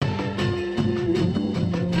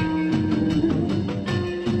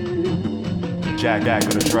Jack on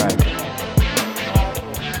the track.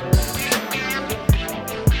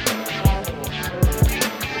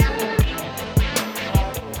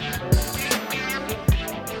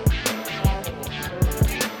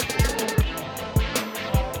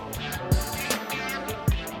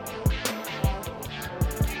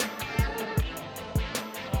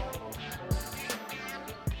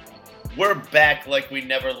 We're back like we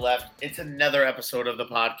never left. It's another episode of the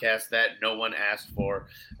podcast that no one asked for.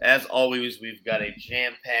 As always, we've got a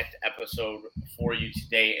jam-packed episode for you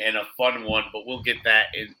today and a fun one, but we'll get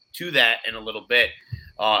to that in a little bit.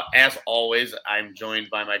 As always, I'm joined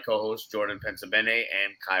by my co-hosts Jordan Pensabene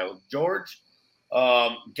and Kyle George.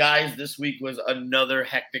 Guys, this week was another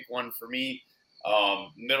hectic one for me.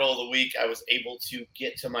 Middle of the week, I was able to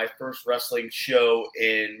get to my first wrestling show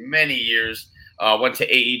in many years. Went to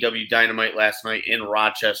AEW Dynamite last night in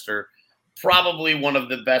Rochester. Probably one of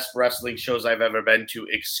the best wrestling shows I've ever been to,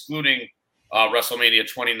 excluding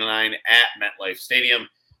WrestleMania 29 at MetLife Stadium.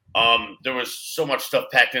 There was so much stuff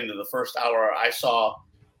packed into the first hour. I saw,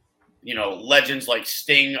 legends like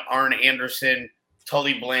Sting, Arn Anderson,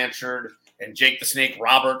 Tully Blanchard, and Jake the Snake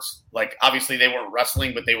Roberts. Like, obviously they weren't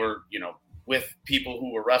wrestling, but they were, with people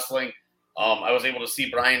who were wrestling. I was able to see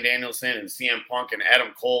Bryan Danielson and CM Punk and Adam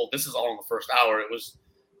Cole. This is all in the first hour. It was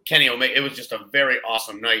Kenny Omega. It was just a very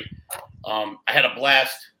awesome night. I had a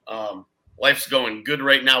blast. Life's going good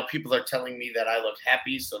right now. People are telling me that I look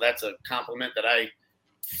happy, so that's a compliment that I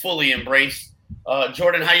fully embrace.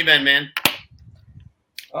 Jordan, how you been, man?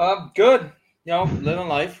 Good. Living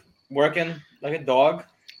life, working like a dog.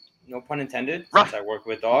 No pun intended. Since I work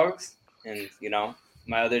with dogs, and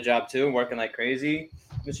my other job too, working like crazy.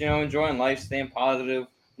 Just, enjoying life, staying positive,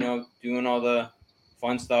 doing all the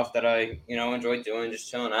fun stuff that I, enjoy doing,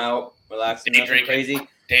 just chilling out, relaxing, nothing crazy.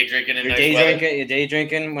 Day drinking in Day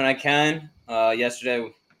drinking when I can.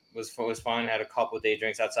 Yesterday was fun. Had a couple of day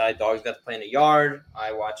drinks outside. Dogs got to play in the yard.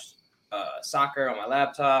 I watched soccer on my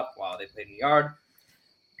laptop while they played in the yard.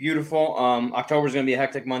 Beautiful. October is going to be a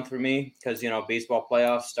hectic month for me because, baseball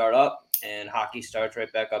playoffs start up and hockey starts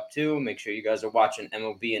right back up too. Make sure you guys are watching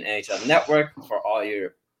MLB and NHL Network for all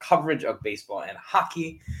your coverage of baseball and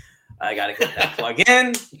hockey. I got to get that plug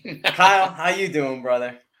in. Kyle, how you doing,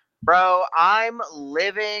 brother? Bro, I'm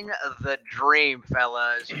living the dream,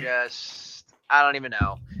 fellas. Just, I don't even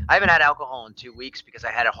know. I haven't had alcohol in 2 weeks because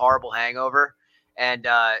I had a horrible hangover. And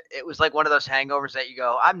it was like one of those hangovers that you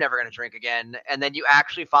go, I'm never going to drink again. And then you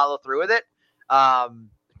actually follow through with it.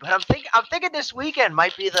 But I'm thinking this weekend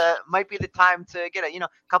might be the time to get a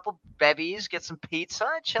couple bevies, get some pizza,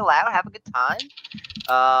 chill out, have a good time.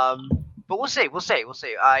 But we'll see.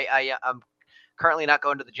 I'm currently not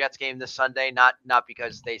going to the Jets game this Sunday, not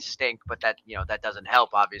because they stink, but that that doesn't help,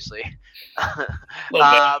 obviously. But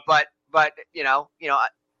I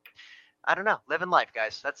don't know, living life,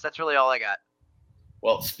 guys. That's really all I got.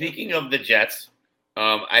 Well, speaking of the Jets,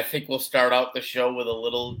 I think we'll start out the show with a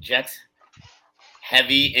little Jets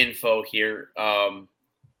heavy info here.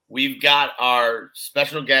 We've got our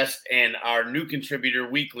special guest and our new contributor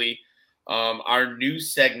weekly, our new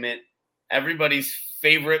segment, everybody's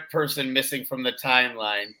favorite person missing from the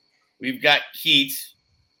timeline. We've got Keats,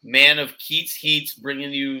 man of Keats Heats,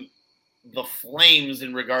 bringing you the flames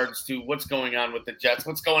in regards to what's going on with the Jets.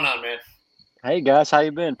 What's going on, man? Hey, guys. How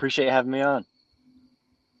you been? Appreciate you having me on.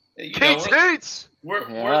 Keats! We're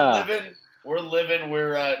living.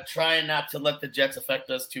 We're trying not to let the Jets affect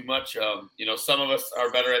us too much. Some of us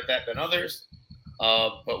are better at that than others,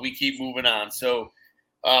 but we keep moving on. So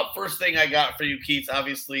first thing I got for you, Keats,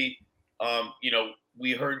 obviously,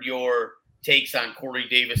 we heard your takes on Corey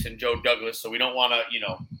Davis and Joe Douglas, so we don't want to,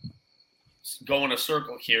 go in a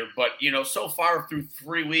circle here. But, so far through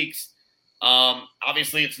 3 weeks,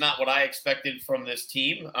 obviously it's not what I expected from this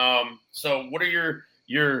team. So what are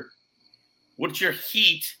what's your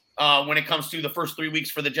heat when it comes to the first 3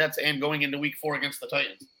 weeks for the Jets and going into week 4 against the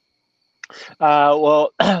Titans?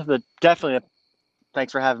 Well, definitely.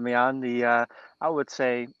 Thanks for having me on. I would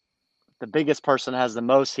say the biggest person has the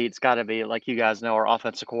most heat's got to be, like you guys know, our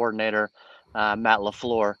offensive coordinator, Matt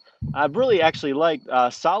LaFleur. I've really actually liked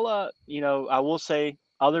Saleh. I will say,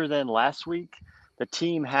 other than last week, the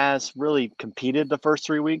team has really competed the first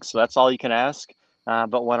 3 weeks, so that's all you can ask.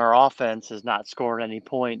 But when our offense is not scoring any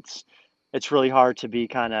points, it's really hard to be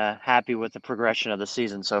kind of happy with the progression of the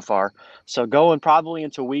season so far. So going probably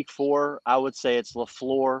into week 4, I would say it's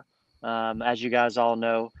LaFleur, as you guys all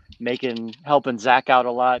know, helping Zach out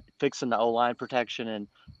a lot, fixing the O-line protection, and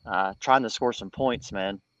trying to score some points,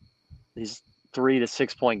 man. These 3 to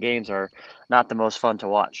 6 point games are not the most fun to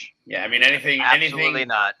watch. Yeah, I mean, anything Absolutely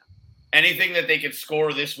not. anything that they could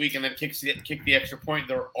score this week and then kick the extra point,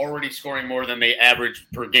 they're already scoring more than they average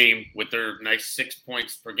per game with their nice 6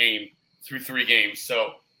 points per game through 3 games.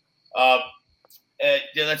 So,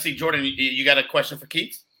 let's see, Jordan, you got a question for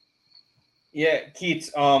Keats? Yeah,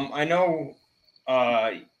 Keats. I know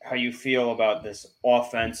how you feel about this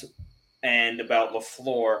offense and about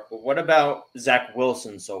LaFleur, but what about Zach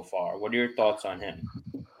Wilson so far? What are your thoughts on him?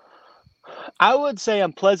 I would say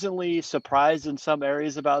I'm pleasantly surprised in some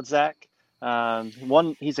areas about Zach.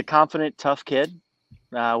 One, he's a confident, tough kid,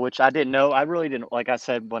 which I didn't know. I really didn't, like I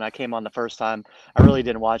said when I came on the first time, I really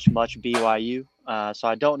didn't watch much BYU. So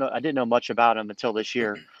I didn't know much about him until this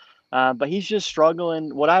year. But he's just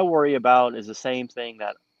struggling. What I worry about is the same thing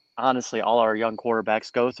that honestly all our young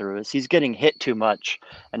quarterbacks go through is he's getting hit too much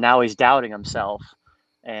and now he's doubting himself.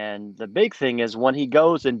 And the big thing is when he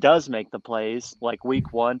goes and does make the plays, like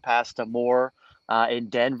week 1 pass to Moore in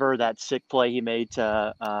Denver, that sick play he made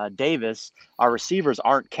to Davis, our receivers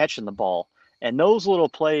aren't catching the ball. And those little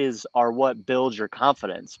plays are what builds your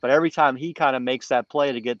confidence. But every time he kind of makes that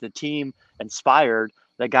play to get the team inspired,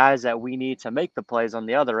 the guys that we need to make the plays on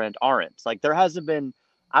the other end aren't. Like there hasn't been,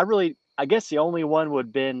 I guess the only one would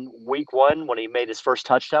have been week 1 when he made his first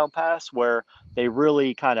touchdown pass where they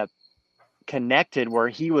really kind of connected where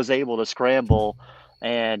he was able to scramble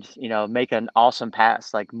and, make an awesome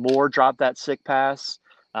pass. Like Moore dropped that sick pass.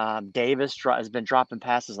 Davis has been dropping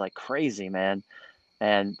passes like crazy, man.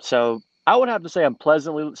 And so I would have to say I'm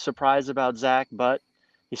pleasantly surprised about Zach, but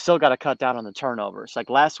he's still got to cut down on the turnovers. Like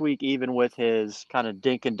last week, even with his kind of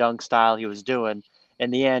dink and dunk style he was doing,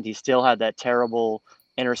 in the end, he still had that terrible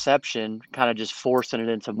interception, kind of just forcing it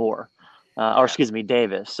into Moore,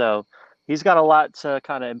 Davis. So he's got a lot to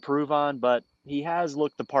kind of improve on, but he has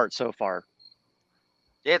looked the part so far.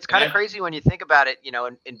 Yeah, it's kind of crazy when you think about it.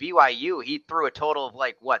 In BYU, he threw a total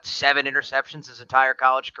of 7 interceptions his entire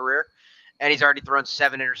college career. And he's already thrown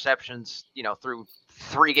 7 interceptions, through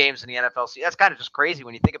 3 games in the NFL. That's kind of just crazy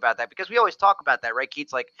when you think about that, because we always talk about that, right?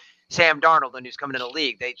 Keats, like Sam Darnold, when he was coming in the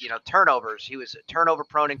league, turnovers. He was turnover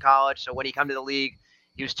prone in college. So when he come to the league,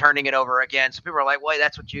 he was turning it over again. So people are like, well,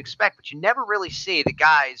 that's what you expect. But you never really see the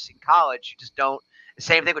guys in college who just don't. The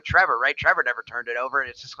same thing with Trevor, right? Trevor never turned it over. And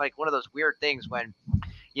it's just like one of those weird things when,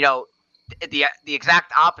 the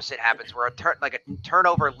exact opposite happens where a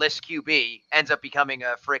turnover-less QB ends up becoming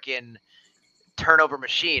a freaking turnover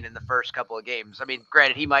machine in the first couple of games. I mean,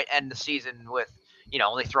 granted, he might end the season with,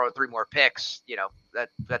 only throwing 3 more picks.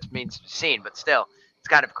 That means seen, but still, it's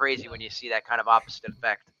kind of crazy when you see that kind of opposite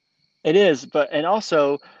effect. It is, and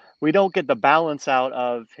also we don't get the balance out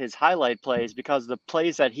of his highlight plays because the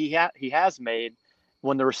plays that he has made,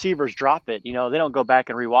 when the receivers drop it, they don't go back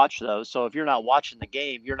and rewatch those. So if you're not watching the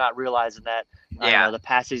game, you're not realizing that the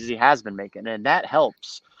passes he has been making, and that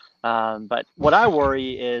helps. But what I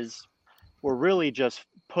worry is we're really just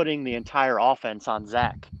putting the entire offense on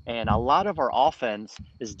Zach. And a lot of our offense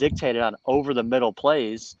is dictated on over the middle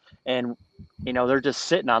plays. And, they're just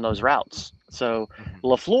sitting on those routes. So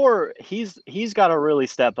LaFleur, he's got to really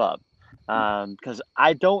step up because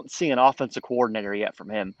I don't see an offensive coordinator yet from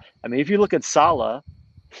him. I mean, if you look at Saleh,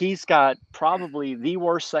 he's got probably the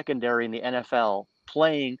worst secondary in the NFL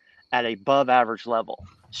playing at a above average level,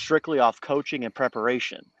 strictly off coaching and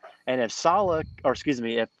preparation. And if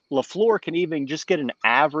if LaFleur can even just get an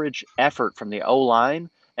average effort from the O-line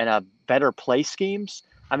and a better play schemes,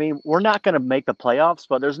 I mean, we're not going to make the playoffs,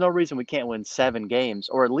 but there's no reason we can't win 7 games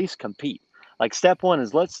or at least compete. Like step 1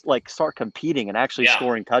 is let's start competing and actually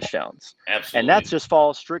scoring touchdowns. Absolutely. And that just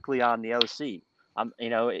falls strictly on the OC.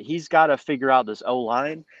 He's got to figure out this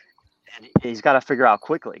O-line. And he's got to figure out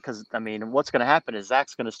quickly because, I mean, what's going to happen is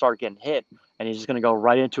Zach's going to start getting hit and he's just going to go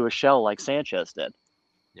right into a shell like Sanchez did.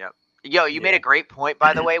 Yep. Yo, you made a great point,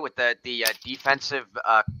 by the way, with the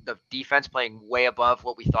defense playing way above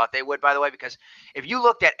what we thought they would, by the way, because if you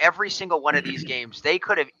looked at every single one of these games, they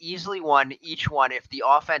could have easily won each one if the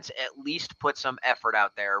offense at least put some effort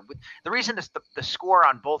out there. The reason the score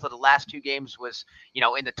on both of the last 2 games was,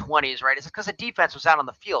 in the 20s, right, is because the defense was out on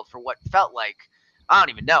the field for what felt like, I don't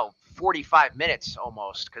even know, 45 minutes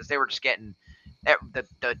almost, because they were just getting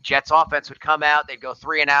the Jets offense would come out, they'd go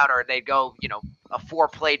 3 and out, or they'd go, a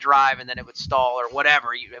 4-play drive and then it would stall or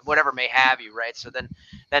whatever may have you, right? So then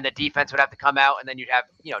the defense would have to come out and then you'd have,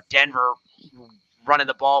 Denver running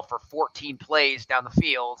the ball for 14 plays down the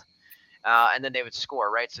field and then they would score,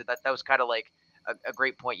 right? So that was kind of like a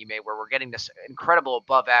great point you made where we're getting this incredible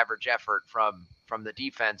above average effort from the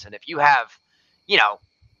defense. And if you have,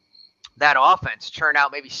 that offense churn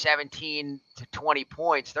out maybe 17 to 20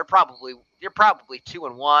 points, you're probably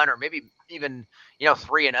 2-1, or maybe even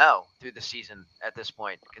 3-0 through the season at this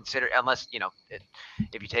point. Unless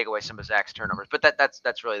if you take away some of Zach's turnovers, but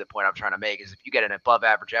that's really the point I'm trying to make, is if you get an above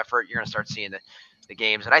average effort, you're going to start seeing the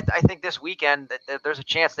games. And I think this weekend that there's a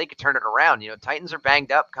chance they could turn it around. Titans are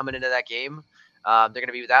banged up coming into that game. They're going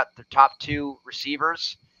to be without their top 2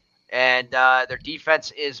 receivers. And their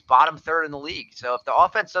defense is bottom 3rd in the league. So if the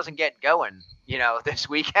offense doesn't get going, this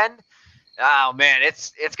weekend, oh man,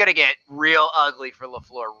 it's going to get real ugly for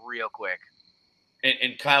LaFleur real quick.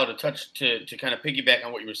 And Kyle, to kind of piggyback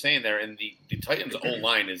on what you were saying there, and the Titans'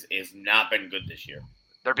 O-line is not been good this year.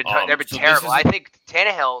 They've been terrible. I think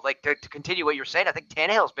Tannehill, to continue what you're saying, I think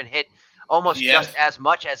Tannehill's been hit almost just as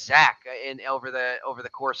much as Zach over the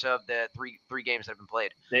course of the three games that have been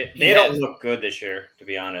played. They don't look good this year, to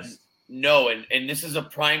be honest. No, and this is a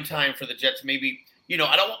prime time for the Jets. Maybe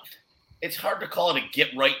it's hard to call it a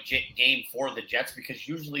get right game for the Jets, because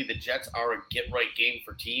usually the Jets are a get right game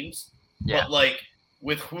for teams. Yeah. But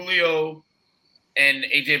with Julio and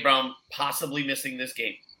AJ Brown possibly missing this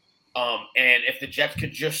game, and if the Jets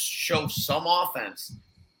could just show some offense,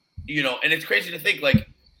 and it's crazy to think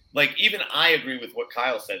even I agree with what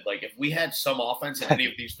Kyle said. If we had some offense in any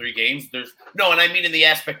of these 3 games, and I mean in the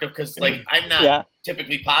aspect of, because I'm not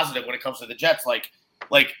typically positive when it comes to the Jets.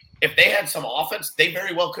 If they had some offense, they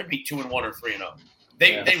very well could be 2-1 or 3-0.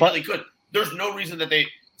 They really could. There's no reason that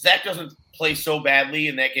Zach doesn't play so badly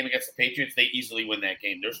in that game against the Patriots. They easily win that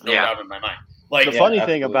game. There's no doubt in my mind. The funny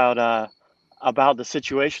thing about the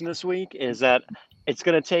situation this week is that it's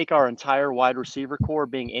going to take our entire wide receiver core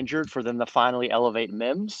being injured for them to finally elevate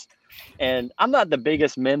Mims. And I'm not the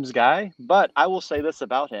biggest Mims guy, but I will say this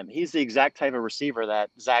about him. He's the exact type of receiver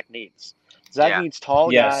that Zach needs. Zach needs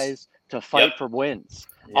tall guys to fight for wins.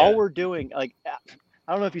 Yeah. All we're doing, I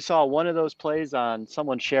don't know if you saw one of those plays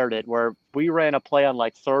someone shared it, where we ran a play on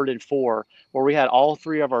 3rd and 4, where we had all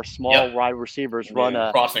 3 of our small wide receivers run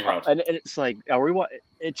a crossing route. And it's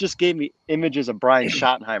it just gave me images of Brian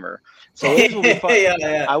Schottenheimer. So this will be fun.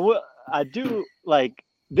 I do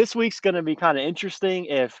this week's going to be kind of interesting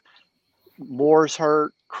if Moore's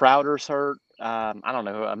hurt, Crowder's hurt. I don't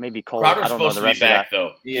know. Maybe Cole. Crowder's I don't know supposed the to rest be back, of that.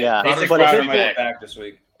 though. Yeah. But Crowder might be back this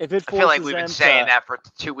week. If it I feel like we've been saying that for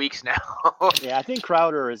 2 weeks now. Yeah, I think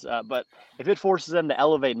Crowder is. But if it forces them to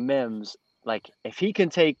elevate Mims, if he can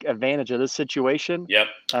take advantage of this situation,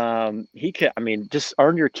 he can. I mean, just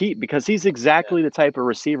earn your keep, because he's exactly the type of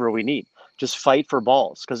receiver we need. Just fight for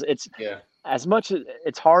balls, because it's as much as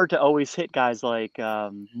it's hard to always hit guys like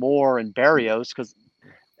Moore and Berrios, because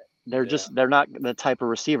they're not the type of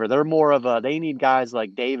receiver. They're more of they need guys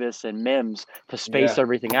like Davis and Mims to space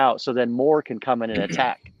everything out, so then Moore can come in and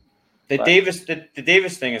attack. The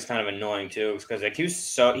Davis thing is kind of annoying too, because he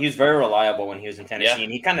was very reliable when he was in Tennessee,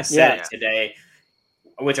 and he kind of said it today,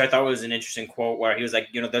 which I thought was an interesting quote, where he was like,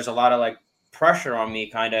 there's a lot of pressure on me,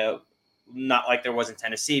 kind of not like there was in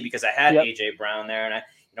Tennessee, because I had AJ Brown there, and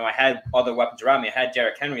I had other weapons around me. I had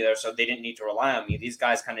Derrick Henry there, so they didn't need to rely on me. These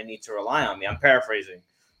guys kind of need to rely on me. I'm paraphrasing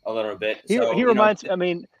a little bit. He reminds me. I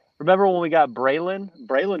mean, remember when we got Braylon?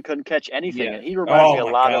 Braylon couldn't catch anything, and he reminds me a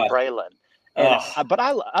lot of Braylon. And,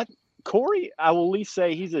 but Corey, I will at least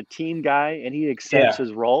say he's a team guy, and he accepts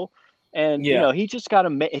his role. And he just got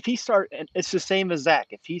to. If he it's the same as Zach.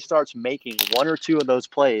 If he starts making 1 or 2 of those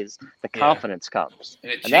plays, the confidence comes,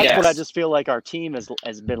 and that's what I just feel like our team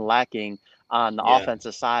has been lacking on the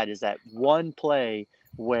offensive side, is that one play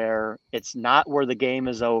where it's not where the game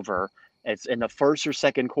is over. It's in the first or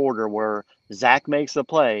second quarter where Zach makes the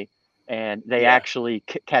play and they actually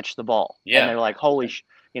catch the ball. Yeah. And they're like, holy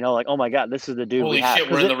oh my God, this is the dude. Holy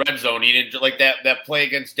shit, we're in the red zone. He didn't that play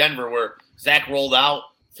against Denver where Zach rolled out,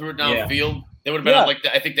 threw it downfield. They would have been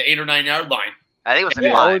on I think the 8 or 9 yard line. I think it was the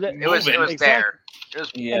line. It was there.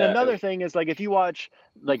 And another thing is, if you watch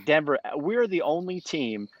Denver, we're the only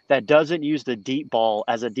team that doesn't use the deep ball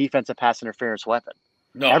as a defensive pass interference weapon.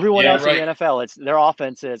 No, everyone else in the NFL, it's their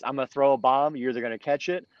offense is, I'm going to throw a bomb. You're either going to catch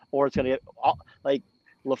it or it's going to get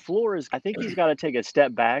LaFleur is. I think he's got to take a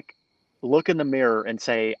step back, look in the mirror, and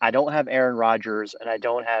say, I don't have Aaron Rodgers and I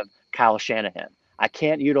don't have Kyle Shanahan. I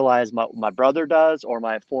can't utilize my brother does or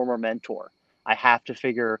my former mentor. I have to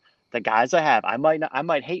figure the guys I have. I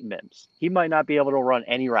might hate Mims. He might not be able to run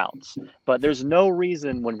any routes, but there's no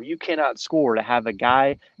reason when you cannot score to have a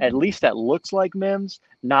guy at least that looks like Mims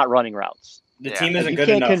not running routes. The team isn't good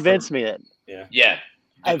enough. You can't convince me that. Yeah.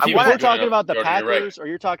 If we're talking about the Packers or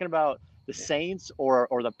you're talking about the Saints or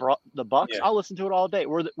the Bucks, I'll listen to it all day.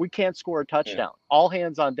 We can't score a touchdown. All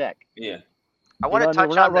hands on deck. Yeah. I want to touch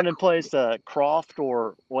we're not on running plays to Croft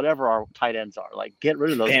or whatever our tight ends are. Like, get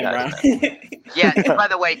rid of those Damn guys. right. Yeah, and by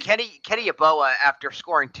the way, Kenny Yeboah, after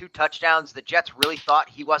scoring 2 touchdowns, the Jets really thought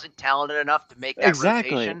he wasn't talented enough to make that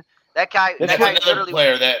Exactly. rotation. That guy That's another literally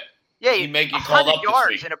player that yeah, he may get called 100 up this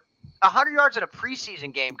yards week. 100 yards in a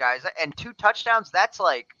preseason game, guys, and 2 touchdowns. That's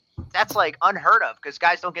like unheard of because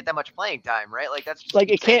guys don't get that much playing time, right? Like that's just Like,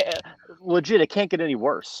 it insane. can't legit. It can't get any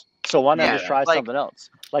worse. So why not Yeah, just try like, something else?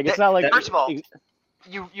 Like, it's not like first of all,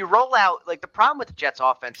 you roll out like the problem with the Jets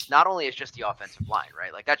offense not only is just the offensive line,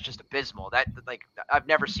 right? Like that's just abysmal. That like I've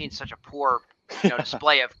never seen such a poor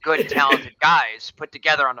display of good talented guys put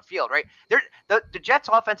together on the field, right? The Jets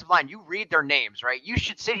offensive line, you read their names, right? You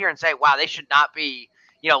should sit here and say, wow, they should not be,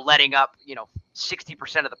 letting up,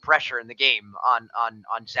 60% of the pressure in the game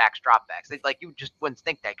on Zach's dropbacks. You just wouldn't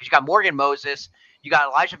think that because you got Morgan Moses, you got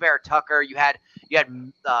Elijah Vera Tucker, you had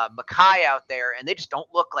Mackay out there, and they just don't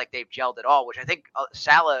look like they've gelled at all, which I think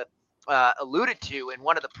Salah alluded to in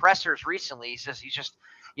one of the pressers recently. He says he's just,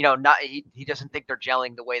 he doesn't think they're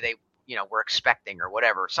gelling the way they, were expecting or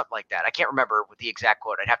whatever, something like that. I can't remember with the exact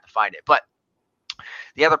quote. I'd have to find it. But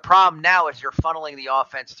the other problem now is you're funneling the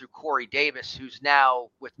offense through Corey Davis, who's now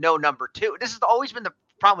with no number 2. This has always been the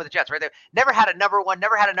problem with the Jets, right? They've never had a number 1,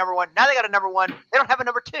 never had a number 1. Now they got a number 1. They don't have a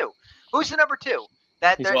number 2. Who's the number 2?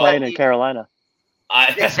 He's playing in Carolina.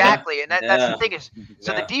 Exactly, and that's the thing is,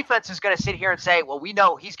 so the defense is going to sit here and say, well, we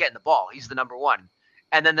know he's getting the ball. He's the number 1.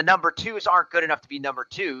 And then the number 2s aren't good enough to be number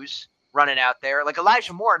 2s running out there. Like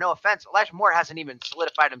Elijah Moore, no offense, Elijah Moore hasn't even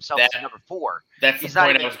solidified himself as number 4. That's the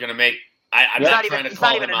point I was going to make. I'm not trying to he's call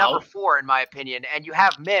not even him a number out. 4 in my opinion. And you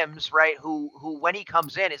have Mims, right, who when he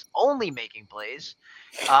comes in is only making plays.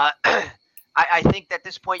 I think that at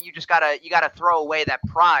this point you gotta throw away that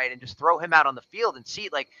pride and just throw him out on the field and see.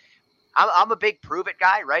 Like I'm a big prove it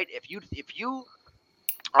guy, right? If you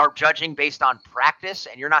are judging based on practice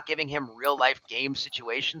and you're not giving him real life game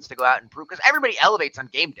situations to go out and prove, because everybody elevates on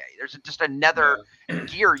game day. There's just another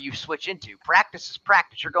gear you switch into. Practice is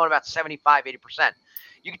practice. You're going about 75, 80%.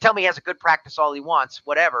 You can tell me he has a good practice all he wants,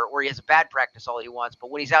 whatever, or he has a bad practice all he wants.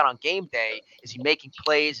 But when he's out on game day, is he making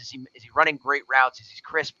plays? Is he running great routes? Is he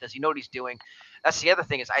crisp? Does he know what he's doing? That's the other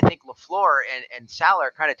thing is I think LaFleur and Salah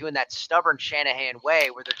are kind of doing that stubborn Shanahan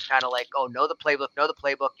way where they're just kind of like, oh, know the playbook,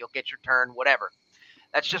 you'll get your turn, whatever.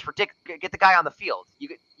 That's just ridiculous. Get the guy on the field.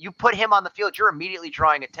 You put him on the field, you're immediately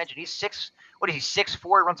drawing attention. He's 6'4", he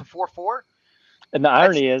runs a 4.4. And the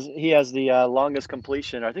irony is he has the longest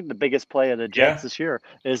completion. I think the biggest play of the Jets this year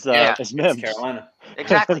is Mims. Carolina.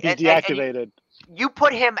 Exactly. He's deactivated. You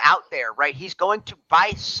put him out there, right? He's going to,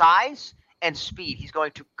 by size and speed, he's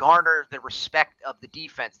going to garner the respect of the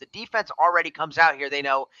defense. The defense already comes out here. They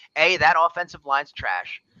know, A, that offensive line's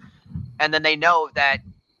trash. And then they know that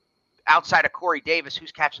outside of Corey Davis,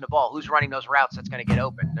 who's catching the ball, who's running those routes that's going to get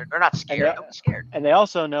open. They're not scared. Nobody's scared. And they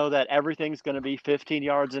also know that everything's going to be 15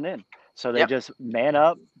 yards and in. So they just man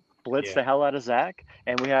up, blitz the hell out of Zach.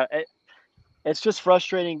 And it's just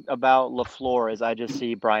frustrating about LaFleur as I just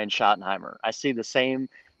see Brian Schottenheimer. I see the same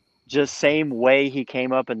way he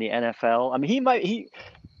came up in the NFL. I mean,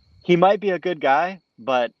 he might be a good guy,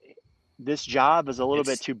 but this job is a little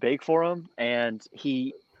bit too big for him. And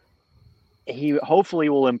he hopefully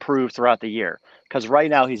will improve throughout the year because right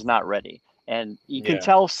now he's not ready. And you can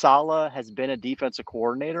tell Salah has been a defensive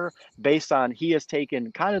coordinator based on he has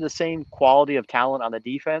taken kind of the same quality of talent on the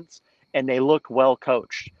defense, and they look well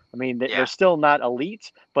coached. I mean, they're still not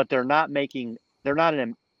elite, but they're not making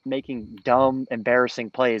dumb, embarrassing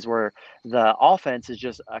plays where the offense is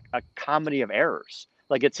just a comedy of errors.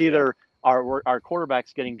 Like it's either our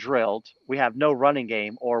quarterback's getting drilled, we have no running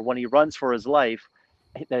game, or when he runs for his life,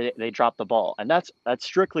 they drop the ball, and that's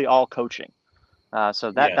strictly all coaching.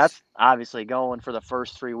 So that's obviously going for the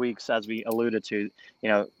first 3 weeks, as we alluded to.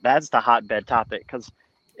 That's the hotbed topic because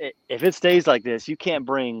if it stays like this, you can't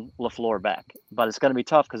bring LaFleur back. But it's going to be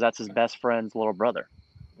tough because that's his best friend's little brother.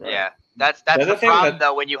 Right. Yeah, that's the problem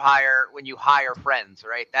though. When you hire friends,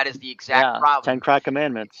 right? That is the exact problem. 10 crack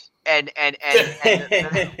commandments. And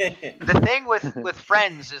the thing with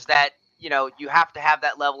friends is that you have to have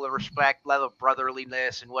that level of respect, level of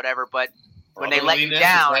brotherliness, and whatever. But when they let you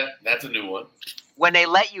down, that's a new one. When they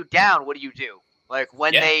let you down, what do you do? Like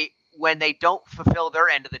when they don't fulfill their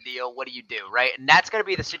end of the deal, what do you do, right? And that's going to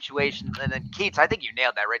be the situation. And then Keats, I think you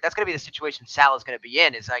nailed that, right? That's going to be the situation Salah's going to be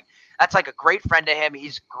in. Is like that's like a great friend to him.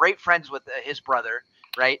 He's great friends with his brother,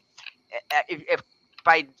 right? If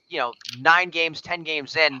by 9 games, 10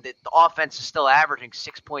 games in, the offense is still averaging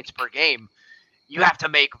 6 points per game, you have to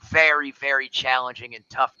make very, very challenging and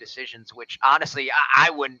tough decisions. Which honestly,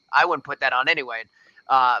 I wouldn't put that on anyone.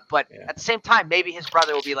 But Yeah. at the same time, maybe his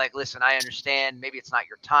brother will be like, "Listen, I understand. Maybe it's not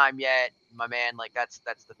your time yet, my man. Like that's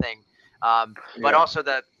the thing." But Yeah. also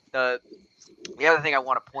the other thing I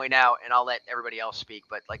want to point out, and I'll let everybody else speak,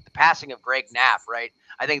 but like the passing of Greg Knapp, right?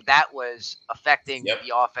 I think that was affecting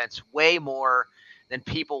the offense way more than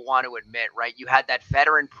people want to admit, right? You had that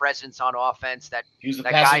veteran presence on offense. He was the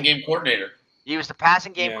passing game coordinator. He was the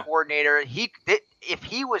passing game coordinator. If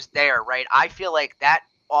he was there, right, I feel like that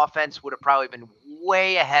offense would have probably been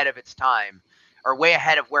way ahead of its time, or way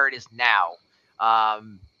ahead of where it is now.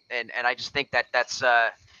 And I just think that's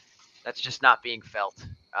just not being felt.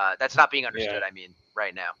 That's not being understood. I mean,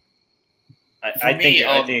 right now. I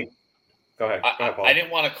think. Go ahead. Paul. I didn't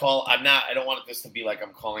want to call. I don't want this to be like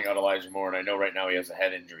I'm calling out Elijah Moore, and I know right now he has a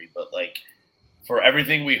head injury, but like for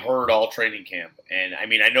everything we heard all training camp, and I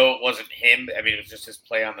mean I know it wasn't him. I mean it was just his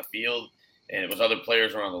play on the field, and it was other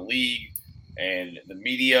players around the league and the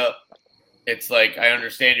media. It's like I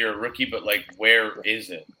understand you're a rookie, but like where is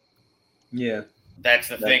it? Yeah. That's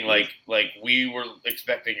the thing. Like we were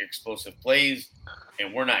expecting explosive plays,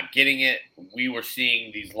 and we're not getting it. We were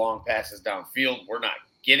seeing these long passes downfield. We're not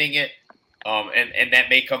getting it. And that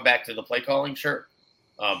may come back to the play calling, sure.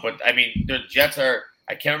 But I mean, the Jets are.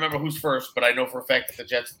 I can't remember who's first, but I know for a fact that the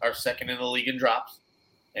Jets are second in the league in drops,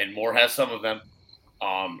 and Moore has some of them.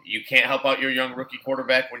 You can't help out your young rookie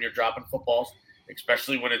quarterback when you're dropping footballs,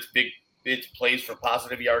 especially when it's plays for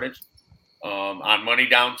positive yardage. On money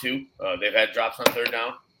down too. They've had drops on third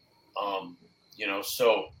down.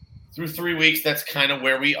 So through 3 weeks, that's kind of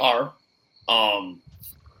where we are. So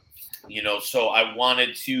I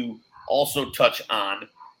wanted to also touch on,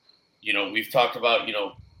 we've talked about,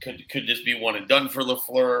 could this be one and done for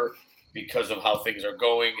LaFleur because of how things are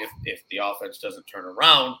going if the offense doesn't turn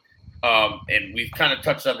around? And we've kind of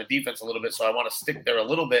touched on the defense a little bit, so I want to stick there a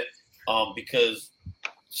little bit because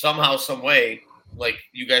somehow, some way, like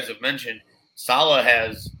you guys have mentioned, Saleh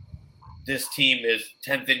has this team is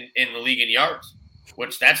 10th in the league in yards,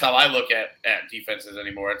 which that's how I look at defenses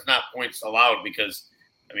anymore. It's not points allowed because,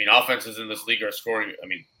 I mean, offenses in this league are scoring. I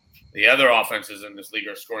mean, the other offenses in this league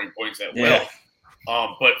are scoring points at will.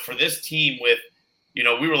 But for this team with,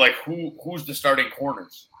 we were like, who's the starting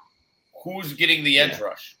corners? Who's getting the edge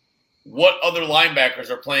rush? What other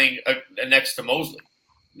linebackers are playing next to Mosley?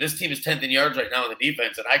 This team is 10th in yards right now in the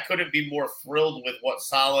defense, and I couldn't be more thrilled with what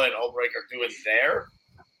Saleh and Ulbrich are doing there.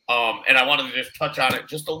 And I wanted to just touch on it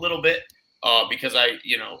just a little bit because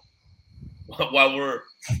while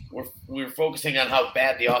we're focusing on how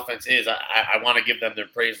bad the offense is, I want to give them their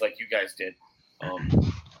praise like you guys did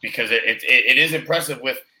because it is impressive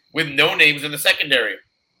with no names in the secondary.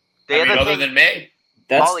 Other than May.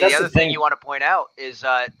 That's the other thing you want to point out is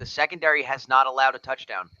the secondary has not allowed a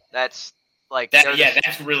touchdown. That's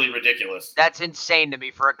that's really ridiculous. That's insane to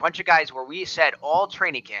me for a bunch of guys where we said all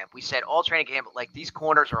training camp, like these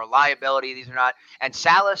corners are a liability. These are not. And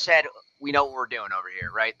Saleh said, we know what we're doing over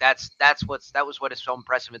here, right? That was what is so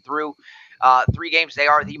impressive. And through 3 games, they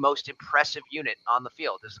are the most impressive unit on the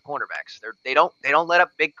field is the cornerbacks. They don't let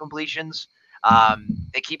up big completions.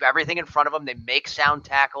 They keep everything in front of them. They make sound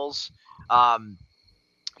tackles.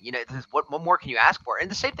 What more can you ask for? And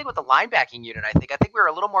the same thing with the linebacking unit. I think we were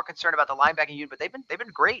a little more concerned about the linebacking unit, but they've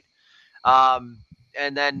been great. And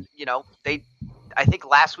then I think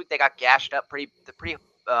last week they got gashed up pretty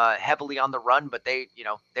heavily on the run, but they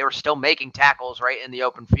were still making tackles right in the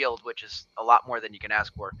open field, which is a lot more than you can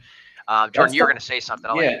ask for. Jordan, you were going to say something.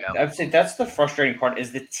 I'll let you go. I would say that's the frustrating part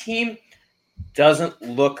is the team doesn't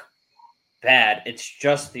look bad. It's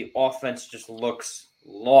just the offense just looks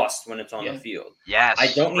lost when it's on the field. Yes. I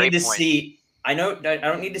don't need to see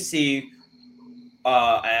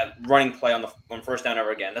a running play on first down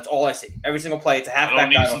ever again. That's all I see. Every single play, it's a halfback.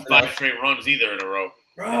 I don't need some 5 straight runs either in a row.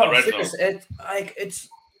 Bro,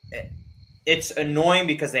 it's annoying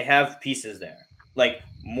because they have pieces there. Like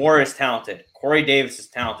Moore is talented. Corey Davis is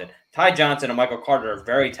talented. Ty Johnson and Michael Carter are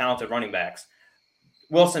very talented running backs.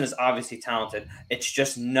 Wilson is obviously talented. It's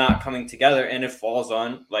just not coming together, and it falls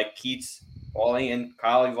on, like Keats, Paulie, and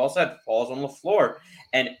Kyle, you've all said, falls on LaFleur.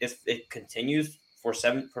 And if it continues for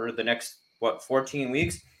the next 14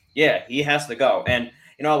 weeks, he has to go. And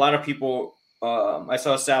a lot of people, I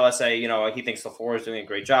saw Saleh say, he thinks LaFleur is doing a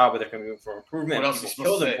great job, but they're coming for improvement. What else is he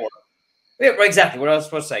supposed to say? Yeah, exactly. What else was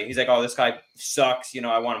supposed to say? He's like, oh, this guy sucks.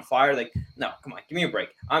 I want him fired. Like, no, come on, give me a break.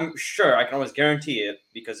 I'm sure I can always guarantee it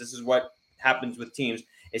because this is what happens with teams.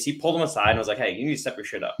 Is he pulled him aside and was like, hey, you need to step your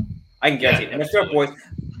shit up. I can guarantee it. And boys,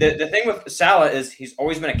 the thing with Saleh is he's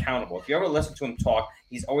always been accountable. If you ever listen to him talk,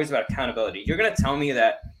 he's always about accountability. You're going to tell me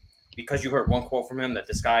that because you heard one quote from him that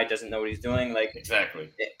this guy doesn't know what he's doing. Like exactly.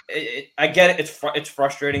 I get it. It's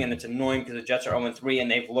frustrating and it's annoying because the Jets are 0-3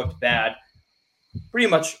 and they've looked bad pretty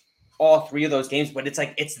much all 3 of those games. But it's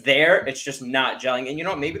like it's there. It's just not gelling. And you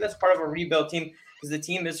know, maybe that's part of a rebuild team because the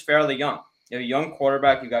team is fairly young. You have a young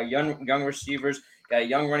quarterback. You got young receivers. You got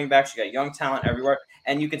young running backs. You got young talent everywhere.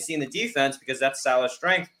 And you can see in the defense because that's Salah's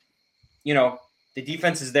strength. You know, the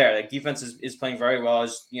defense is there. Like defense is playing very well,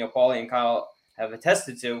 as you know, Paulie and Kyle have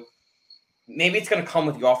attested to. Maybe it's going to come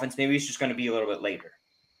with the offense. Maybe it's just going to be a little bit later.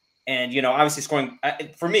 And, you know, obviously scoring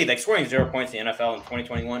 – for me, like scoring 0 points in the NFL in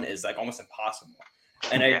 2021 is like almost impossible.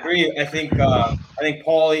 And I agree. I think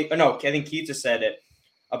Paulie – no, I think Keats has said it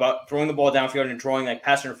about throwing the ball downfield and drawing like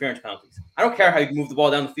pass interference penalties. I don't care how you move the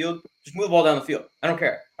ball down the field. Just move the ball down the field. I don't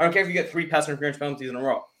care. I don't care if you get 3 pass interference penalties in a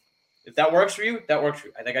row. If that works for you, that works for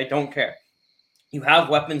you. I don't care. You have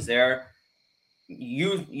weapons there.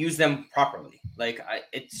 Use them properly. Like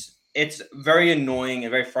it's very annoying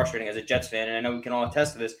and very frustrating as a Jets fan, and I know we can all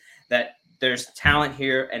attest to this, that there's talent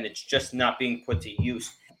here and it's just not being put to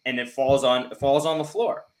use, and it falls on the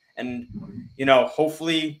floor. And you know,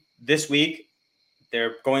 hopefully this week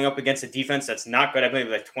they're going up against a defense that's not good. I believe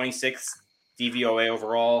like 26th DVOA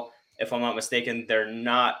overall, if I'm not mistaken. They're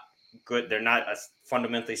not good. They're not a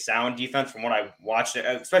fundamentally sound defense from what I watched,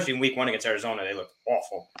 especially in week 1 against Arizona. They looked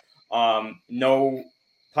awful.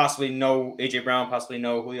 Possibly no A.J. Brown, possibly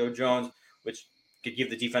no Julio Jones, which could give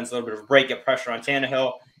the defense a little bit of a break, get pressure on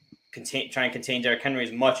Tannehill, try and contain Derrick Henry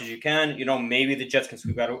as much as you can. You know, maybe the Jets can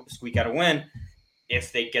squeak out a win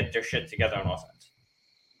if they get their shit together on offense.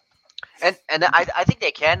 And I think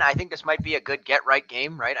they can. I think this might be a good get-right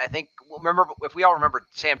game, right? I think, if we all remember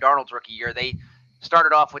Sam Darnold's rookie year, they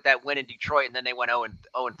started off with that win in Detroit, and then they went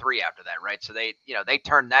 0-3 after that, right? So they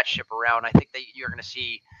turned that ship around. I think you're going to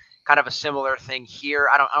see kind of a similar thing here.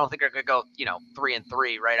 I don't think they're going to go,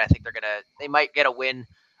 3-3, right? I think they might get a win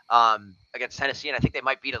against Tennessee, and I think they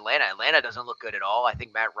might beat Atlanta. Atlanta doesn't look good at all. I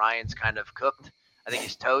think Matt Ryan's kind of cooked. I think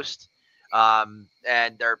he's toast. And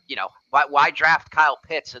they're, why draft Kyle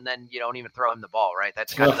Pitts and then you don't even throw him the ball, right?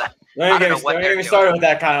 That's kind of that. Don't get me started with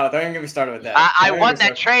that, Kyle. Don't get me started with that. I won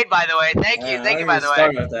that trade, by the way. Thank you, by the way.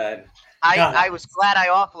 With that. I was glad I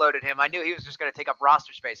offloaded him. I knew he was just going to take up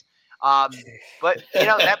roster space. But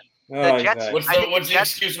the Jets. What's the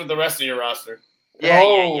excuse with the rest of your roster?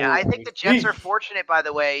 Yeah. I think the Jets are fortunate, by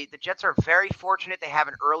the way. The Jets are very fortunate they have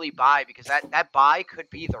an early bye because that bye could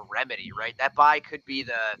be the remedy, right? That bye could be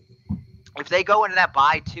if they go into that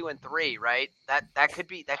bye 2-3, right? That could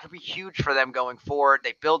be huge for them going forward.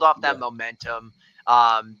 They build off that momentum.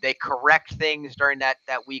 They correct things during that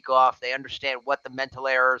week off. They understand what the mental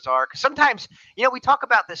errors are. Because sometimes, we talk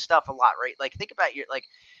about this stuff a lot, right? Like think about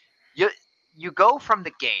you go from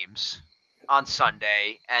the games on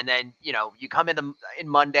Sunday, and then you come in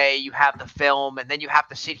Monday, you have the film, and then you have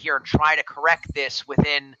to sit here and try to correct this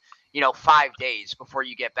within 5 days before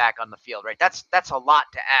you get back on the field, right? That's a lot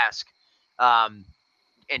to ask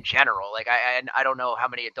in general. Like I don't know how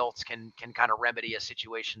many adults can kind of remedy a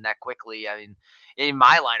situation that quickly. I mean, in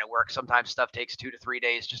my line of work, sometimes stuff takes 2 to 3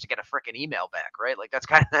 days just to get a freaking email back, right? Like that's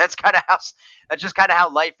just kind of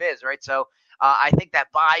how life is, right? So I think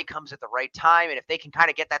that bye comes at the right time, and if they can kind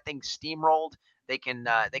of get that thing steamrolled, they can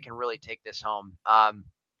really take this home.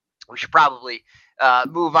 We should probably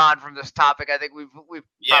move on from this topic. I think we've probably,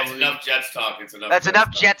 it's enough Jets talk. That's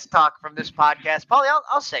enough Jets talk from this podcast. Paulie,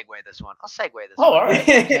 I'll segue this one. Oh, all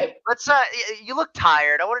right. Let's. You look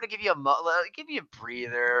tired. I wanted to give you a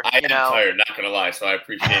breather. I am tired, not gonna lie. So I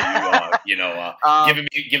appreciate you,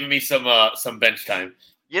 giving me some bench time.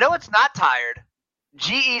 You know what's not tired?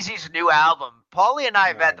 G-Eazy's new album. Paulie and I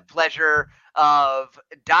have had the pleasure of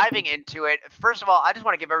diving into it. First of all, I just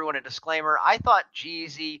want to give everyone a disclaimer. I thought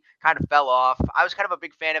G-Eazy kind of fell off. I was kind of a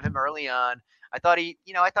big fan of him early on. I thought he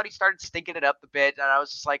started stinking it up a bit, and I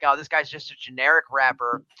was just like, oh, this guy's just a generic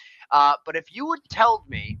rapper. But if you had told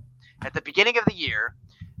me at the beginning of the year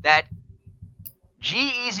that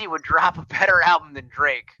G-Eazy would drop a better album than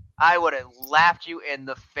Drake, I would have laughed you in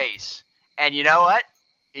the face. And you know what?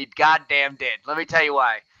 He goddamn did. Let me tell you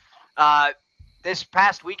why. This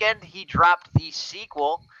past weekend, he dropped the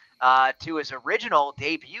sequel to his original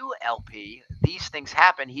debut LP, These Things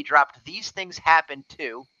Happen. He dropped These Things Happen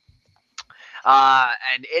 2.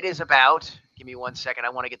 And it is about, give me 1 second, I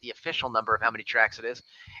want to get the official number of how many tracks it is.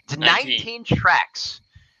 It's 19 tracks.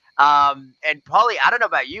 And Paulie, I don't know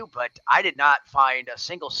about you, but I did not find a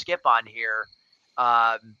single skip on here.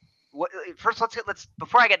 First, let's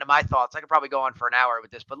before I get into my thoughts, I could probably go on for an hour with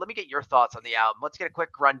this, but let me get your thoughts on the album. Let's get a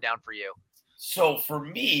quick rundown for you. So for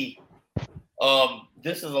me,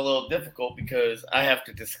 this is a little difficult because I have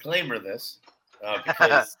to disclaimer this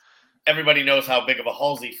because everybody knows how big of a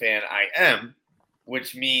Halsey fan I am,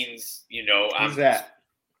 which means, Who's that?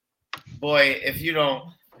 Boy, if you don't.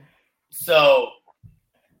 So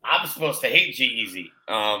I'm supposed to hate G-Eazy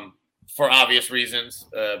for obvious reasons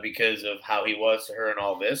because of how he was to her and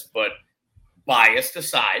all this. But biased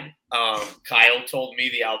aside, Kyle told me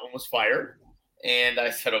the album was fire. And I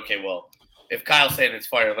said, okay, well, if Kyle's saying it's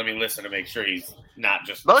fire, let me listen to make sure he's not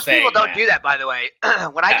just Most saying people don't that. do that, by the way.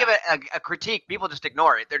 When I give a critique, people just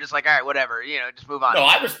ignore it. They're just like, all right, whatever, just move on. No,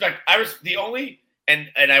 I respect the only and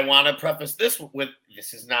I want to preface this with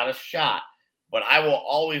this is not a shot, but I will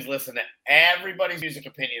always listen to everybody's music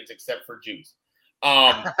opinions except for Jews.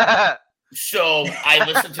 So I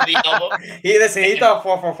listened to the album. He thought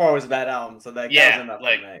 444 was a bad album, so that was enough for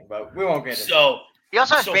me. But we won't get into it. He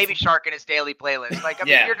also has Baby Shark in his daily playlist. Like, I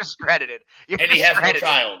mean, you're discredited. And he has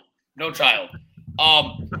no child.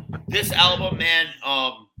 This album, man,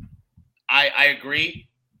 I agree.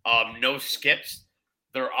 No skips.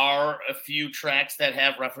 There are a few tracks that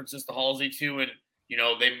have references to Halsey too, and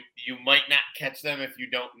you might not catch them if you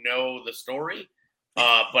don't know the story.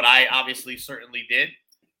 But I obviously certainly did.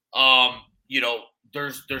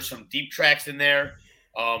 There's some deep tracks in there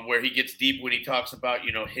where he gets deep when he talks about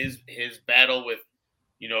his battle with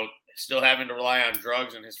still having to rely on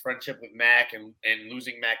drugs and his friendship with Mac and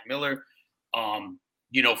losing Mac Miller.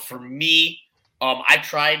 For me, I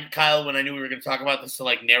tried, Kyle, when I knew we were going to talk about this, to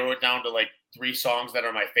like narrow it down to like 3 songs that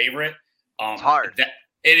are my favorite. It's hard.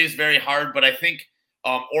 It is very hard, but I think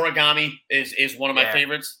Origami is one of my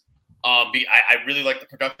favorites. I really like the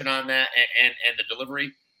production on that and the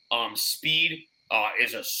delivery. Speed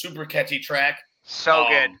is a super catchy track. So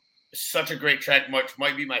good. Such a great track,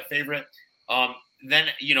 might be my favorite. Then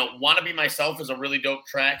Wanna Be Myself is a really dope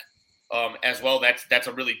track as well. That's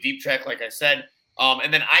a really deep track, like I said.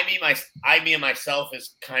 And then I Me and Myself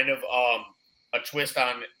is kind of a twist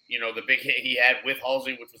on the big hit he had with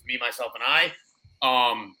Halsey, which was Me, Myself, and I,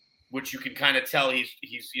 which you can kind of tell he's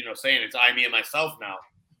saying it's I, Me, and Myself now,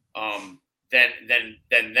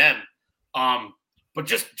 than them. But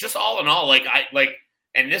just all in all,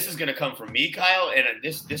 and this is gonna come from me, Kyle, and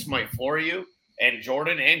this might floor you. And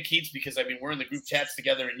Jordan and Keats, because I mean we're in the group chats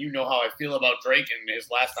together, and you know how I feel about Drake and his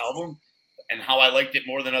last album, and how I liked it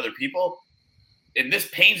more than other people. And this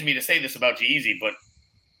pains me to say this about G-Eazy, but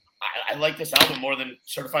I like this album more than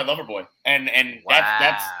Certified Lover Boy, and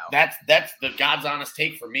that's the God's honest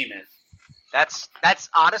take for me, man. That's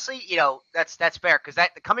honestly, that's fair, because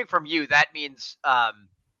that coming from you, that means a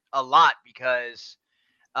lot, because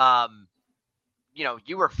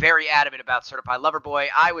you were very adamant about Certified Lover Boy.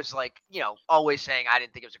 I was like, always saying I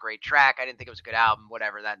didn't think it was a great track. I didn't think it was a good album,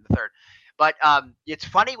 whatever, that and the third. But it's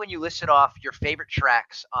funny when you listed off your favorite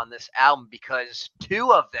tracks on this album, because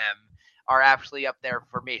 2 of them are actually up there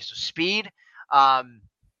for me. So Speed, the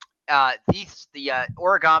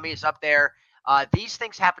Origami is up there. These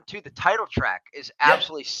Things Happen Too. The title track is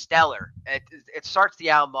absolutely stellar. It starts the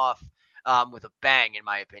album off with a bang, in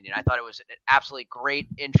my opinion. I thought it was an absolutely great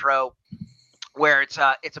intro, where it's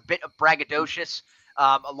a bit of braggadocious,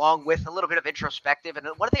 along with a little bit of introspective. And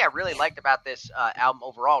one thing I really liked about this album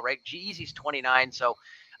overall, right? G-Eazy's 29, so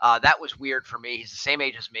that was weird for me. He's the same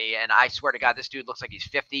age as me, and I swear to God, this dude looks like he's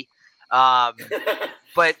 50.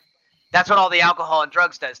 But that's what all the alcohol and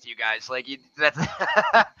drugs does to you guys. That's.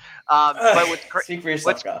 But speak for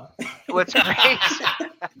yourself, what's crazy?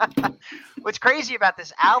 What's crazy about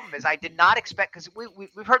this album is I did not expect, because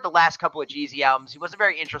we've heard the last couple of G-Eazy albums. He wasn't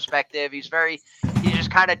very introspective. He's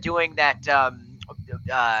just kind of doing that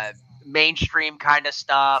mainstream kind of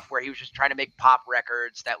stuff where he was just trying to make pop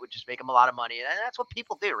records that would just make him a lot of money, and that's what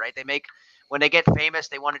people do, right? When they get famous,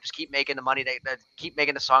 they want to just keep making the money. They keep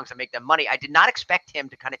making the songs that make them money. I did not expect him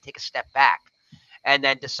to kind of take a step back and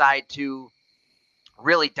then decide to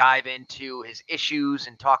really dive into his issues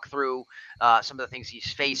and talk through some of the things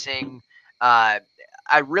he's facing. I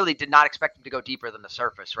really did not expect him to go deeper than the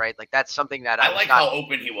surface, right? Like, that's something that I like how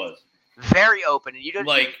open he was. Very open, and you don't.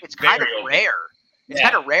 It's kind of rare. It's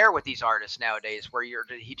kind of rare with these artists nowadays, where he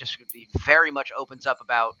very much opens up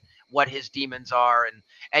about what his demons are,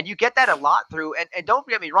 and you get that a lot through. And don't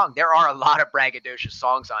get me wrong, there are a lot of braggadocious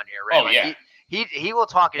songs on here, right? Oh, yeah. He will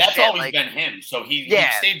talk his That's shit. Always been him. So he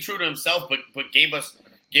stayed true to himself, but gave us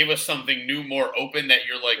something new, more open, that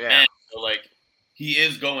you're like, man, he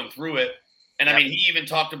is going through it. And I mean, he even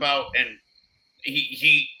talked about, and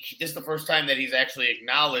he this is the first time that he's actually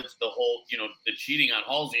acknowledged the whole, the cheating on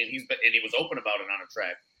Halsey, and he was open about it on a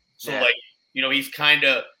track. So he's kind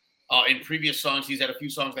of in previous songs, he's had a few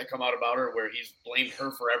songs that come out about her where he's blamed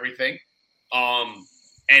her for everything.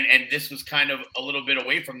 And this was kind of a little bit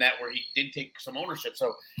away from that, where he did take some ownership.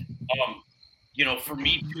 So for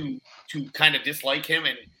me to kind of dislike him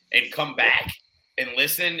and come back and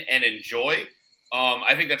listen and enjoy,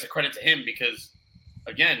 I think that's a credit to him because,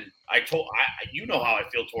 again, you know how I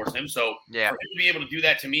feel towards him. So for him to be able to do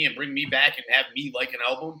that to me and bring me back and have me like an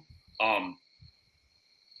album,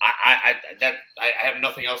 I have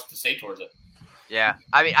nothing else to say towards it. Yeah,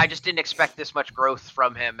 I mean, I just didn't expect this much growth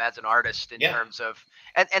from him as an artist in terms of,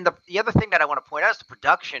 and the other thing that I want to point out is the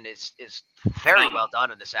production is very well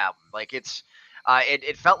done in this album. Like it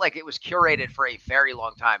felt like it was curated for a very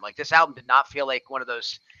long time. Like this album did not feel like one of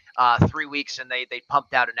those 3 weeks and they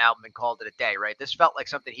pumped out an album and called it a day, right? This felt like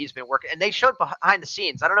something he's been working, and they showed behind the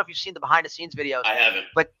scenes. I don't know if you've seen the behind the scenes videos. I haven't,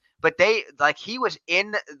 but they he was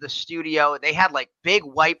in the studio. They had like big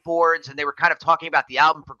whiteboards and they were kind of talking about the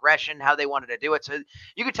album progression, how they wanted to do it. So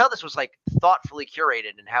you could tell this was like thoughtfully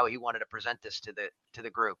curated and how he wanted to present this to the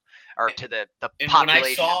group or to the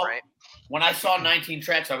population, right? When I saw 19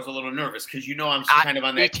 tracks, I was a little nervous because I'm kind of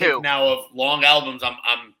on that kick now of long albums.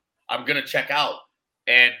 I'm gonna check out,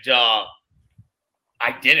 and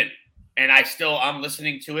I didn't, and I'm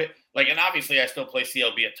listening to it and obviously I still play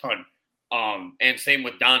CLB a ton. And same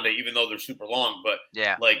with Donda, even though they're super long, but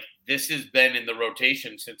this has been in the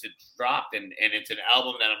rotation since it dropped, and it's an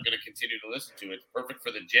album that I'm going to continue to listen to. It's perfect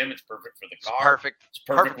for the gym. It's perfect for the car. It's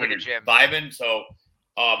perfect when you're vibing. So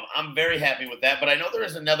I'm very happy with that. But I know there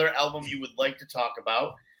is another album you would like to talk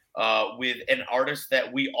about with an artist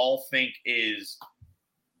that we all think is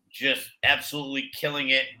just absolutely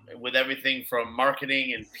killing it with everything from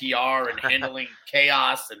marketing and PR and handling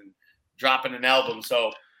chaos and dropping an album.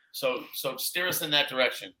 So steer us in that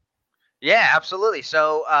direction. Yeah, absolutely.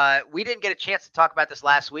 So we didn't get a chance to talk about this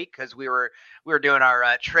last week because we were doing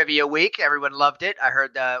our trivia week. Everyone loved it. I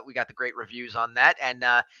heard we got the great reviews on that, and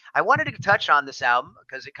I wanted to touch on this album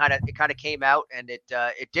because it kind of came out and it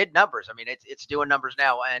did numbers. I mean, it's doing numbers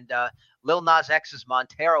now. And Lil Nas X's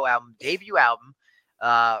Montero album, debut album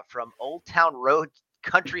from Old Town Road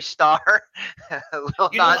country star Lil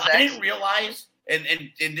Nas X. I didn't realize,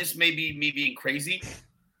 and this may be me being crazy,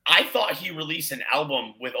 I thought he released an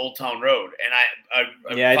album with Old Town Road, and I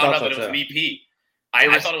found out that it was an EP.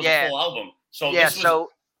 I thought it was a full album. So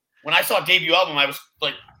when I saw debut album, I was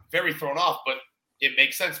very thrown off, but it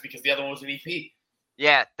makes sense because the other one was an EP.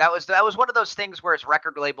 Yeah, that was one of those things where his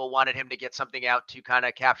record label wanted him to get something out to kind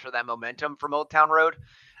of capture that momentum from Old Town Road.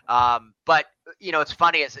 But it's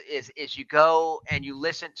funny as you go and you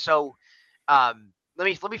listen. So let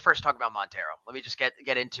me first talk about Montero. Let me just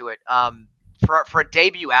get into it. For a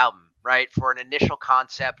debut album, right? For an initial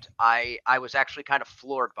concept, I was actually kind of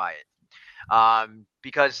floored by it.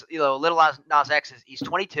 Because Lil Nas X he's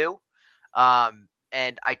 22.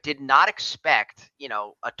 And I did not expect,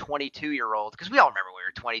 a 22-year-old, because we all remember we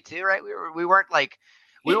were 22, right? We weren't I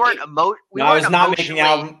was not making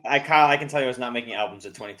albums. I can tell you I was not making albums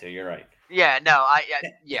at 22. You're right. Yeah, no,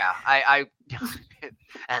 I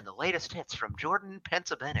and the latest hits from Jordan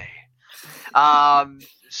Pensabene.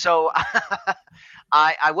 So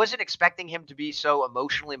I wasn't expecting him to be so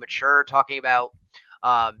emotionally mature, talking about,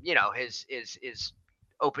 his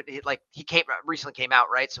open, he recently came out,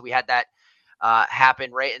 right? So we had that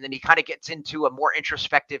happen, right? And then he kind of gets into a more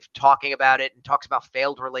introspective talking about it and talks about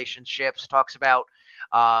failed relationships, talks about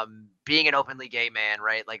being an openly gay man,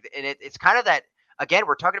 right? And it's kind of that, again,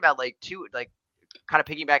 we're talking about kind of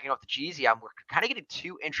piggybacking off the G-Eazy album, we're kind of getting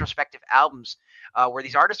two introspective albums where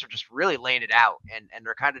these artists are just really laying it out, and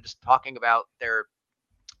they're kind of just talking about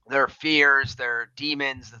their fears, their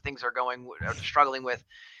demons, the things they're struggling with,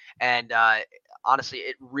 and honestly,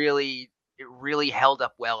 it really held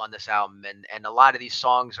up well on this album, and a lot of these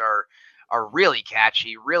songs are really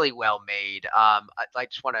catchy, really well made. I'm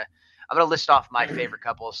gonna list off my favorite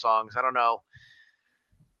couple of songs. I don't know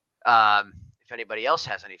if anybody else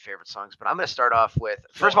has any favorite songs, but I'm going to start off with,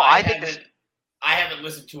 first of all, I haven't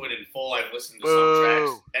listened to it in full. I've listened to some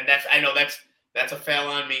tracks, and that's a fail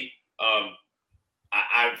on me.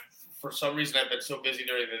 I've for some reason I've been so busy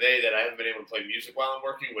during the day that I haven't been able to play music while I'm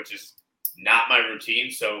working, which is not my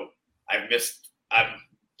routine. So I'm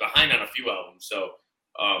behind on a few albums. So,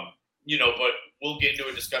 but we'll get into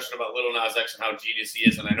a discussion about Lil Nas X and how genius he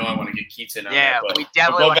is. And I know I want to get Keats in on that, but we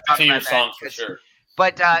definitely we'll go back to your songs for sure.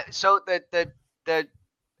 But so the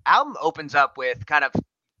album opens up with kind of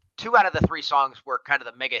 2 out of the 3 songs were kind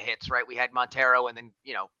of the mega hits, right? We had Montero and then,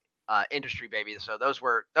 Industry Baby. So those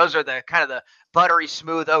are the kind of the buttery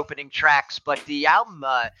smooth opening tracks. But the album,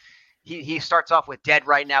 he starts off with Dead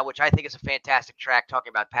Right Now, which I think is a fantastic track talking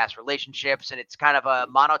about past relationships. And it's kind of a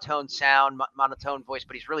monotone sound, monotone voice,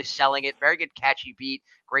 but he's really selling it. Very good, catchy beat,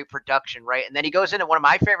 great production, right? And then he goes into one of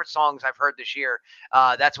my favorite songs I've heard this year.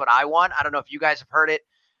 That's What I Want. I don't know if you guys have heard it.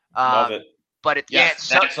 Love it. but it's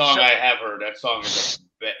that song I have heard. That song is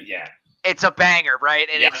it's a banger, right?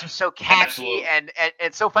 And it's just so catchy, absolutely. and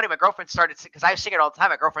it's so funny. My girlfriend started, because I sing it all the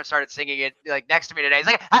time. My girlfriend started singing it like next to me today. She's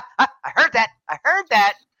like, I heard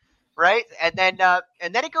that, right? And then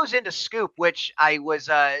it goes into Scoop, which I've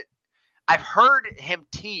heard him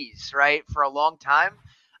tease, right, for a long time.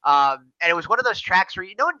 And it was one of those tracks where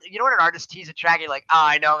you know when an artist teases a track, you're like, oh,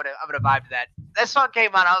 I know, I'm gonna vibe to that. That song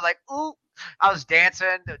came on, I was like, ooh. I was dancing,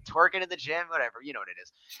 twerking in the gym, whatever. You know what it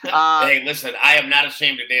is. Hey, listen, I am not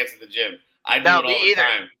ashamed to dance at the gym. I do it all the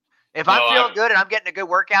time. If I'm feeling good and I'm getting a good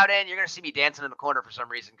workout in, you're gonna see me dancing in the corner for some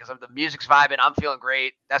reason because the music's vibing. I'm feeling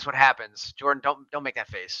great. That's what happens. Jordan, don't make that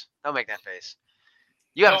face. Don't make that face.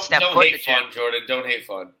 You haven't stepped foot in the gym. Don't hate fun, Jordan. Don't hate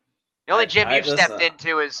fun. The only gym you've stepped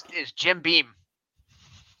into is Jim Beam.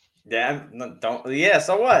 Yeah,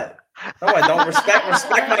 so what? No, I don't respect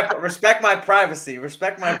my privacy.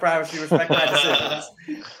 Respect my privacy. Respect my decisions.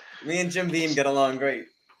 Me and Jim Beam get along great.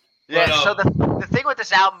 Yeah. So the thing with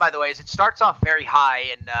this album, by the way, is it starts off very high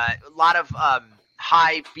and a lot of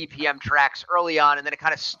high BPM tracks early on, and then it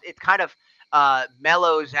kind of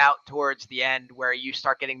mellows out towards the end, where you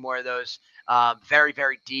start getting more of those very,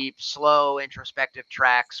 very deep, slow, introspective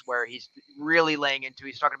tracks where he's really laying into.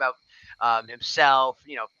 He's talking about himself,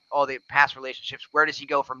 all the past relationships. Where does he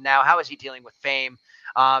go from now? How is he dealing with fame?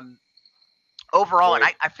 Overall, right.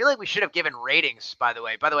 And I feel like we should have given ratings, by the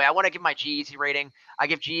way. I want to give my G-Eazy rating. I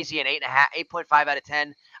give G-Eazy an 8.5, 8.5 out of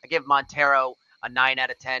 10. I give Montero a 9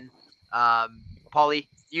 out of 10. Paulie,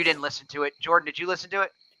 you didn't listen to it. Jordan, did you listen to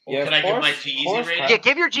it? Yeah, can I give my G-Eazy rating? Yeah,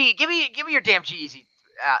 give me your damn G-Eazy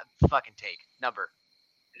fucking take number.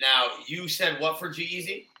 Now, you said what for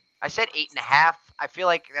G-Eazy? I said 8.5. I feel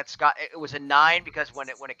like it was a 9 because when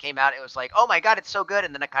it came out, it was like, oh my God, it's so good.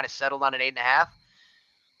 And then I kind of settled on an 8.5.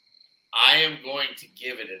 I am going to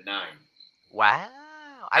give it a 9. Wow.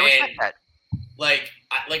 I respect that. Like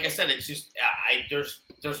I said, it's just,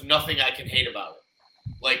 there's nothing I can hate about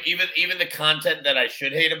it. Like even the content that I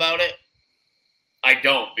should hate about it, I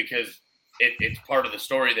don't, because it's part of the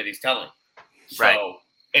story that he's telling. So right.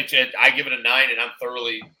 I give it a 9 and I'm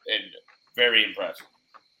thoroughly and very impressed.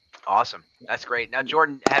 Awesome. That's great. Now,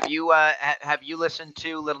 Jordan, have you listened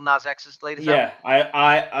to Lil Nas X's latest album?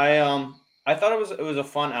 Yeah, I thought it was a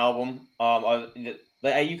fun album.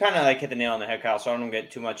 You kind of hit the nail on the head, Kyle. So I don't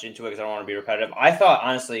get too much into it because I don't want to be repetitive. I thought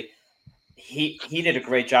honestly, he did a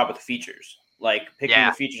great job with the features, picking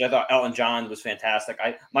the features. I thought Elton John was fantastic.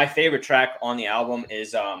 My favorite track on the album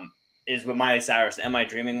is with Miley Cyrus, the "Am I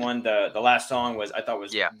Dreaming" one. The last song was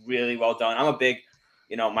really well done. I'm a big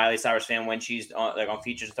Miley Cyrus fan when she's on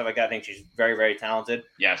features and stuff like that. I think she's very, very talented.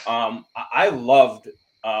 Yes. I loved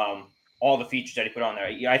all the features that he put on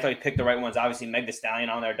there. I thought he picked the right ones. Obviously, Meg Thee Stallion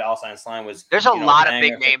on there, Dollar Sign Slime was. There's a lot of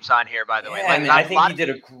big names on here, by the way. I think he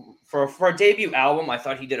did for a debut album. I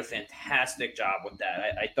thought he did a fantastic job with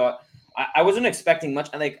that. I thought I wasn't expecting much.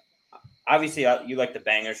 Obviously, you like the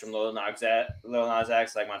bangers from Lil Nas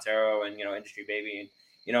X, like Montero and Industry Baby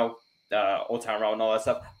and Old Town Road and all that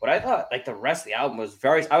stuff. But I thought the rest of the album was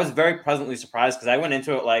I was very pleasantly surprised because I went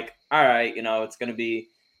into it all right, it's going to be.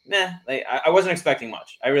 Nah, I wasn't expecting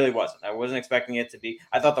much. I really wasn't. I wasn't expecting it to be.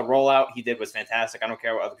 I thought the rollout he did was fantastic. I don't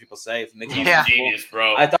care what other people say. If it makes genius,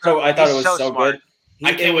 bro. I thought it was so good.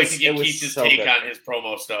 I can't wait to get Keats' take on his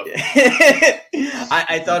promo stuff.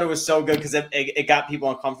 I thought it was so good because it got people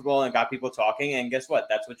uncomfortable and got people talking. And guess what?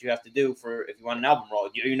 That's what you have to do if you want an album roll.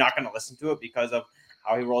 You're not going to listen to it because of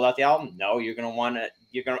how he rolled out the album. No, you're going to want to.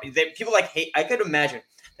 People hate. I could imagine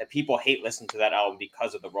that people hate listening to that album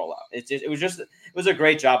because of the rollout. It was a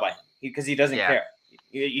great job by him because he doesn't care.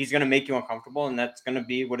 He's going to make you uncomfortable, and that's going to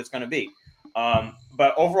be what it's going to be.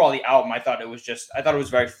 But overall, the album, I thought it was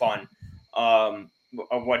very fun of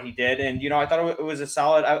what he did, and I thought it was a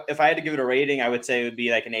solid. If I had to give it a rating, I would say it would be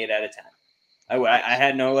an 8 out of 10. I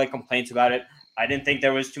had no complaints about it. I didn't think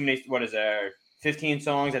there was too many. What is there? 15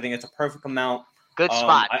 songs. I think it's a perfect amount. Good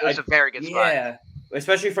spot. It was a very good spot. Yeah.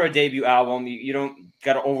 Especially for a debut album, you don't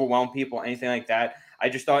got to overwhelm people, anything like that. I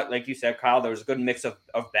just thought, like you said, Kyle, there was a good mix of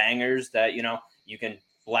bangers that, you can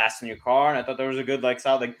blast in your car. And I thought there was a good,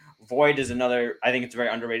 solid, Void is another, I think it's a very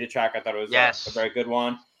underrated track. I thought it was a very good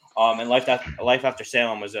one. And Life After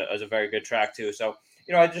Salem was a very good track too. So,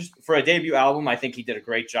 for a debut album, I think he did a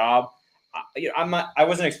great job. I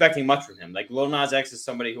wasn't expecting much from him. Lil Nas X is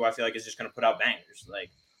somebody who I feel like is just going to put out bangers.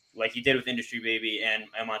 Like he did with Industry Baby and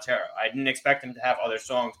Montero. I didn't expect him to have other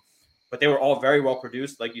songs, but they were all very well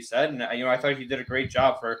produced, like you said. And I thought he did a great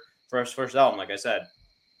job for his first album, like I said.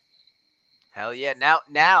 Hell yeah!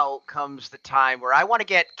 Now comes the time where I want to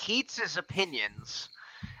get Keats' opinions.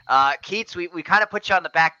 Keats, we kind of put you on the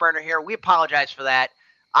back burner here. We apologize for that.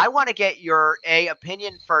 I want to get your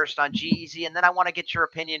opinion first on G-Eazy, and then I want to get your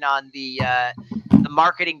opinion on the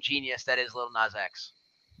marketing genius that is Lil Nas X.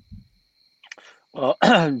 Well,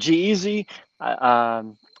 G-Eazy, I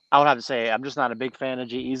would have to say I'm just not a big fan of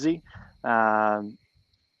G-Eazy.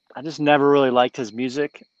 I just never really liked his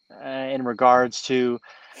music in regards to.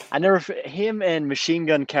 Him and Machine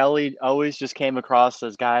Gun Kelly always just came across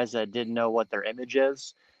as guys that didn't know what their image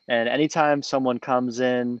is. And anytime someone comes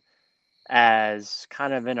in as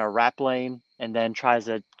kind of in a rap lane and then tries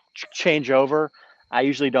to change over, I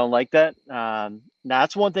usually don't like that. Now,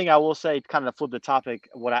 that's one thing I will say, kind of flip the topic,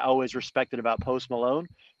 what I always respected about Post Malone,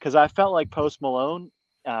 because I felt like Post Malone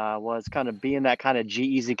was kind of being that kind of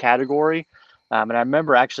G-Eazy category. And I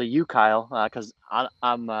remember actually you, Kyle, because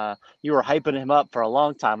you were hyping him up for a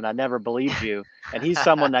long time, and I never believed you. And he's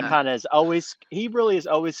someone that kind of he really has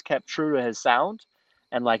always kept true to his sound,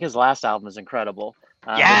 and like his last album is incredible.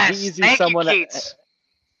 Yes, thank you, Keats.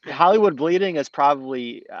 Hollywood Bleeding is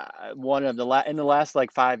probably one of in the last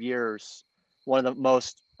like 5 years, one of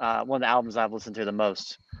the albums I've listened to the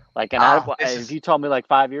most. Like, and if you told me like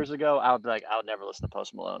 5 years ago, I would be like, I would never listen to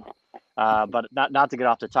Post Malone. But not to get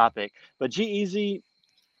off the topic, but G-Eazy,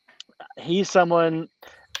 he's someone.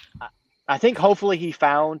 I think hopefully he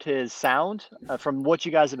found his sound from what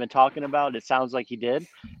you guys have been talking about. It sounds like he did,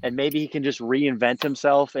 and maybe he can just reinvent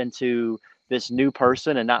himself into this new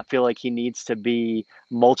person and not feel like he needs to be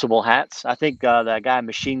multiple hats. I think that guy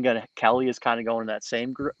Machine Gun Kelly is kind of going in that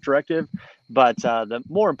same directive. But the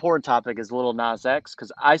more important topic is Lil Nas X,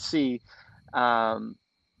 because I see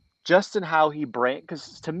just in how he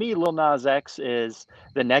because to me Lil Nas X is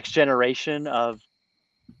the next generation of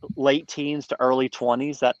late teens to early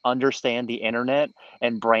 20s that understand the internet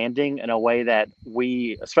and branding in a way that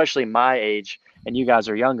we, especially my age, and you guys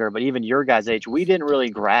are younger, but even your guys' age, we didn't really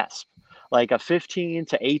grasp. Like a 15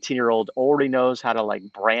 to 18-year-old already knows how to like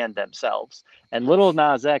brand themselves. And Lil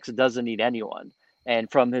Nas X doesn't need anyone. And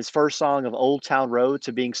from his first song of Old Town Road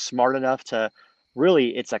to being smart enough to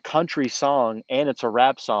really, it's a country song and it's a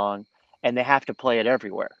rap song, and they have to play it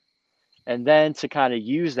everywhere. And then to kind of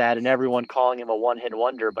use that and everyone calling him a one-hit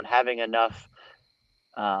wonder, but having enough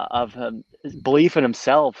of him belief in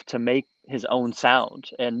himself to make his own sound.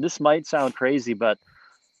 And this might sound crazy, but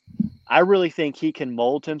I really think he can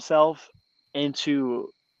mold himself into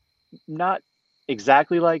not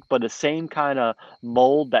exactly like, but the same kind of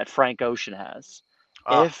mold that Frank Ocean has.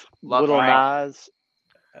 If Lil Nas,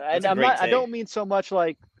 and I don't mean so much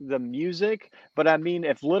like the music, but I mean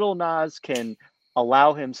if Lil Nas can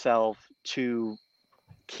allow himself to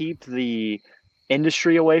keep the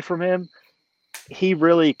industry away from him, he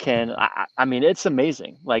really can. I mean, it's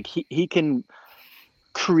amazing. Like he can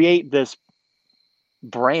create this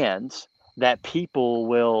brand that people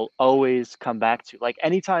will always come back to. Like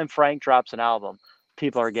anytime Frank drops an album,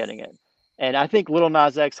 people are getting it. And I think Lil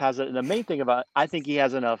Nas X has it. And the main thing about, I think he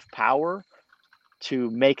has enough power to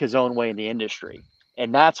make his own way in the industry.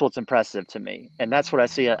 And that's what's impressive to me. And that's what I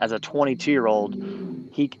see as a 22-year-old.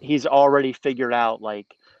 He's already figured out like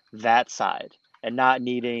that side and not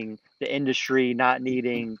needing the industry, not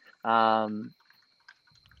needing that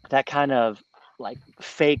kind of like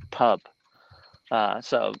fake pub.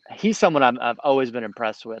 So he's someone I've always been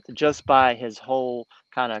impressed with just by his whole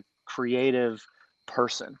kind of creative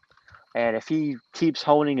person. And if he keeps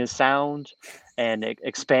honing his sound and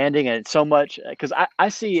expanding it so much, because I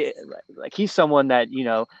see it, like he's someone that, you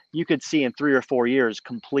know, you could see in 3 or 4 years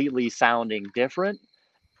completely sounding different,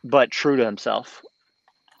 but true to himself,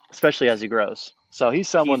 especially as he grows. So he's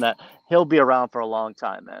someone that he'll be around for a long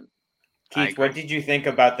time, man. Keith, what did you think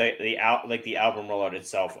about the album rollout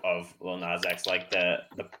itself of Lil Nas X, like the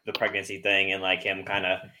pregnancy thing and like him kind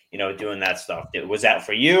of, you know, doing that stuff? Was that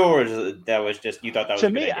for you, or that was just you thought that was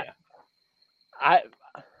a good idea?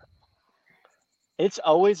 It's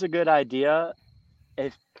always a good idea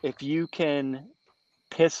if you can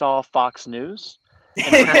piss off Fox News in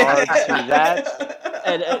regards to that.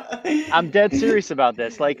 And I'm dead serious about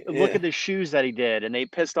this. Like, look at the shoes that he did, and they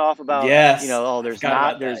pissed off about, you know, there's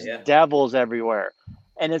devils everywhere.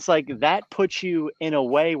 And it's like that puts you in a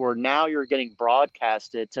way where now you're getting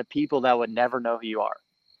broadcasted to people that would never know who you are.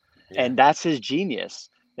 Yeah. And that's his genius.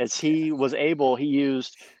 He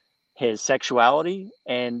used his sexuality,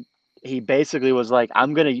 and he basically was like,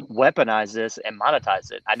 I'm going to weaponize this and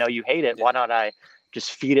monetize it. I know you hate it. Why not I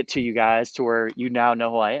just feed it to you guys to where you now know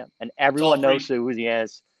who I am, and everyone knows who he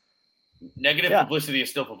is. Negative publicity is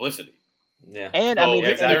still publicity. Yeah, and I mean,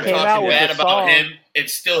 exactly. They're talking bad about him.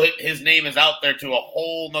 It's still his name is out there to a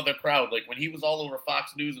whole nother crowd. Like when he was all over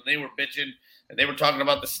Fox News and they were bitching and they were talking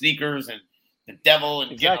about the sneakers and the devil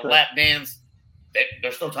and getting a lap dance.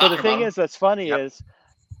 They're still talking about. But the thing is, that's funny is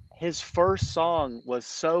his first song was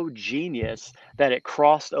so genius that it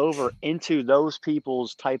crossed over into those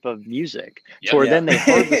people's type of music. Yep. To where Yeah. then they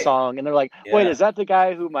heard the song and they're like, wait, Yeah. is that the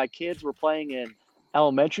guy who my kids were playing in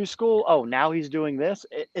elementary school? Oh, now he's doing this.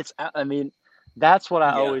 I mean, that's what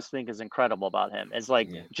I Yeah. always think is incredible about him. Is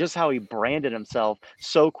like Yeah. just how he branded himself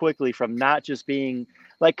so quickly from not just being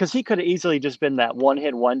like, because he could have easily just been that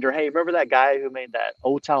one-hit wonder. Hey, remember that guy who made that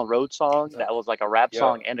Old Town Road song that was like a rap Yep.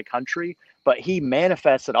 song and a country? But he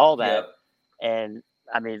manifested all that. Yep. And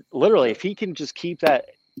I mean, literally, Yep. if he can just keep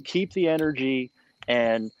the energy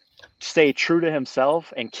and stay true to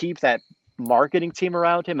himself and keep that marketing team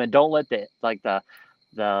around him and don't let the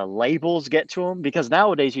labels get to him, because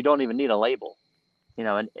nowadays you don't even need a label,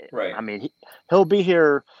 and Right. I mean, he'll be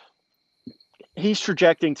here. He's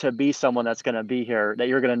projecting to be someone that's going to be here that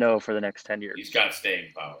you're going to know for the next 10 years. He's got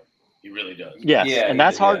staying power. He really does. Yes, Yeah, and he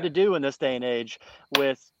that's did, hard yeah. to do in this day and age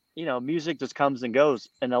with, music just comes and goes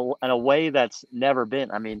in a way that's never been.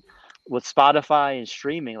 I mean, with Spotify and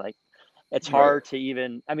streaming, like it's hard to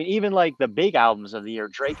even like the big albums of the year,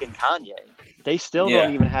 Drake and Kanye, they still Yeah.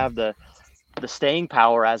 don't even have the staying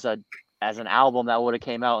power as an album that would have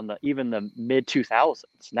came out in even the mid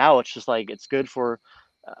 2000s. Now it's just like it's good for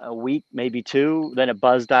a week, maybe two, then it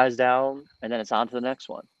dies down, and then it's on to the next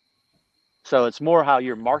one. So it's more how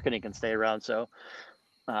your marketing can stay around. So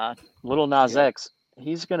Lil Nas Yeah. X,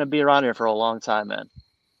 he's going to be around here for a long time, man.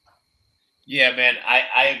 Yeah, man,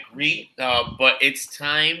 I agree. But it's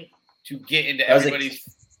time to get into That was everybody's.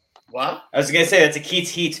 What? I was gonna say that's a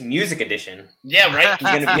Keats Heats music edition. Yeah, right.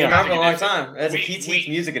 He's gonna be around for a long Edition. time. That's a We- Keats we- Heats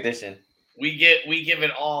music edition. We give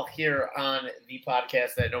it all here on the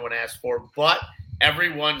podcast that no one asked for, but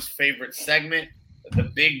everyone's favorite segment, the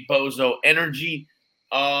Big Bozo Energy.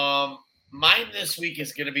 Mine this week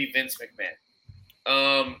is going to be Vince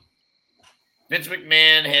McMahon. Vince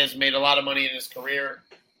McMahon has made a lot of money in his career.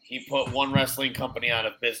 He put one wrestling company out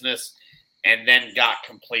of business and then got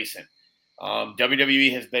complacent.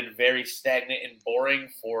 WWE has been very stagnant and boring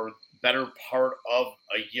for better part of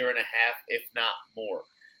a year and a half, if not more.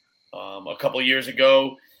 A couple of years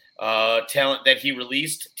ago, talent that he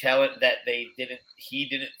released, talent that he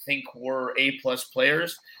didn't think were A-plus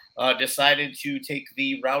players, decided to take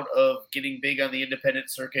the route of getting big on the independent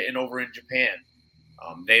circuit and over in Japan.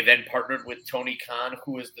 They then partnered with Tony Khan,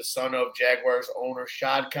 who is the son of Jaguars owner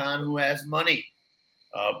Shad Khan, who has money.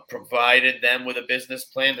 Provided them with a business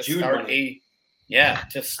plan to start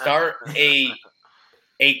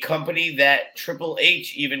a company that Triple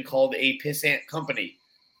H even called a pissant company.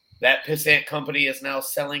 That pissant company is now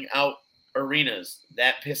selling out arenas.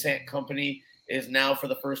 That pissant company is now, for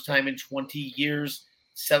the first time in 20 years,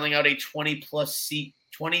 selling out a 20,000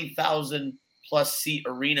 plus seat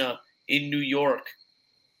arena in New York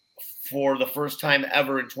for the first time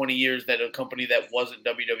ever in 20 years. That a company that wasn't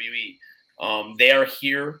WWE. They are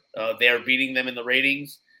here. They are beating them in the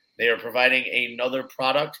ratings. They are providing another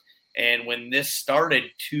product. And when this started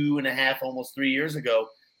 2.5, almost 3 years ago,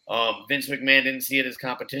 Vince McMahon didn't see it as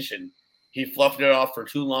competition. He fluffed it off for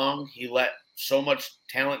too long. He let so much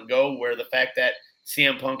talent go, where the fact that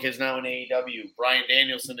CM Punk is now in AEW, Bryan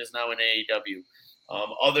Danielson is now in AEW,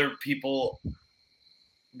 other people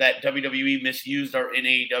that WWE misused are in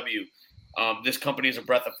AEW. This company is a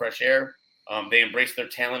breath of fresh air. They embrace their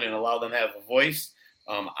talent and allow them to have a voice.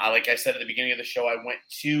 Like I said at the beginning of the show, I went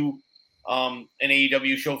to an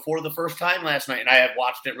AEW show for the first time last night, and I have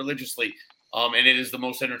watched it religiously. And it is the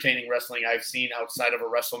most entertaining wrestling I've seen outside of a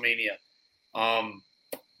WrestleMania.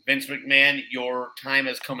 Vince McMahon, your time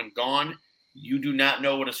has come and gone. You do not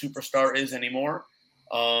know what a superstar is anymore.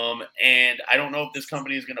 And I don't know if this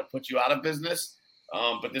company is going to put you out of business,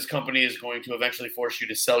 but this company is going to eventually force you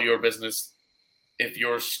to sell your business if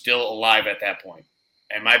you're still alive at that point.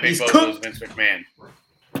 And my big bozo is Vince McMahon.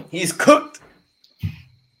 He's cooked.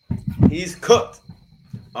 He's cooked.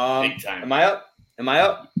 Big time. Am I up?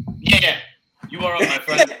 Yeah. You are up, my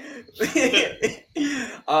friend.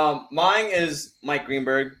 Mine is Mike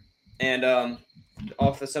Greenberg, and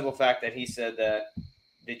off the simple fact that he said that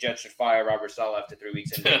the Jets should fire Robert Saleh after 3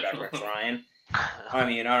 weeks and bring back Rex Ryan. I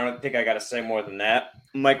mean, I don't think I got to say more than that.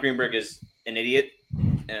 Mike Greenberg is an idiot,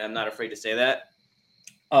 and I'm not afraid to say that.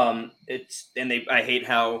 I hate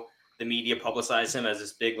how the media publicized him as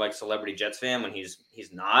this big celebrity Jets fan when he's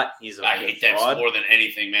not. He's a I hate that fraud. more than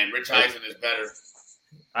anything, man. Rich Eisen is better.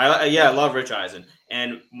 I love Rich Eisen,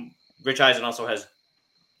 and Rich Eisen also has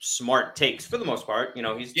smart takes for the most part.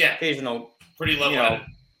 He's occasional, pretty level-headed.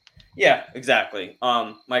 Yeah, exactly.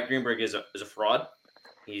 Mike Greenberg is a fraud.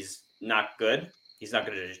 He's not good. He's not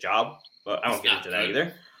good at his job, but I won't get into that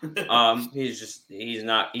either. He's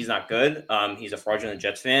not good. He's a fraudulent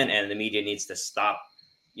Jets fan, and the media needs to stop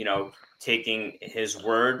taking his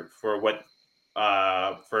word for what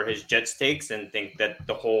for his Jets takes and think that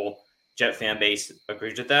the whole Jet fan base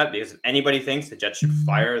agrees with that, because if anybody thinks the Jets should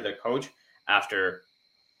fire their coach after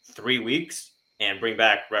 3 weeks and bring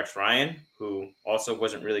back Rex Ryan, who also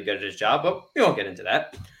wasn't really good at his job, but we won't get into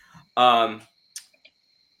that.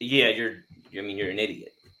 You're an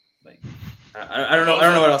idiot. Like, I don't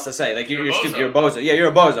know what else to say. Like, you're stupid. You're a bozo. Yeah, you're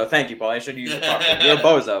a bozo. Thank you, Paul. I should use it properly. You're a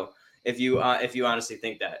bozo if you honestly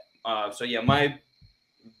think that. My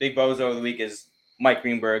big bozo of the week is Mike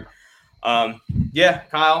Greenberg.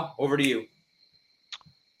 Kyle, over to you.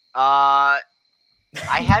 I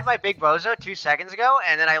had my big bozo 2 seconds ago,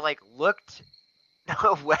 and then I looked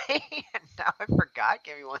away, and now I forgot.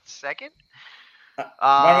 Give me 1 second.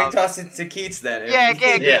 Why don't we toss it to Keats then? Go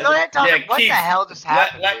ahead, tell me what Keats, the hell just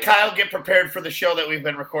happened. Let Kyle get prepared for the show that we've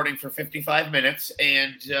been recording for 55 minutes,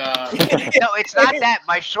 and no, it's not that.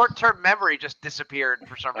 My short-term memory just disappeared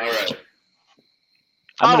for some reason. Right.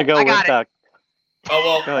 I'm gonna go with. Go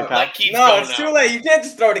ahead, let Keats no, go it's now. Too late. You can't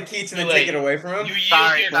just throw it to Keats and then take it away from him.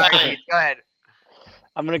 Sorry. Go ahead.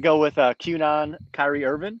 I'm gonna go with QAnon Kyrie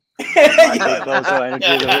Irving. Bozo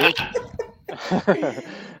energy of the week.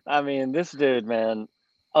 I mean, this dude, man.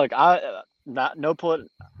 Look, not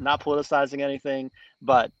politicizing anything,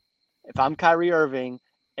 but if I'm Kyrie Irving,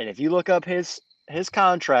 and if you look up his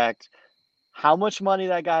contract, how much money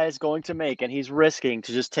that guy is going to make, and he's risking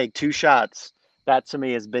to just take 2 shots. That to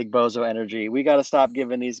me is big bozo energy. We got to stop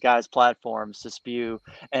giving these guys platforms to spew.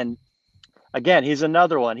 And again, he's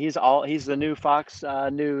another one. He's the new Fox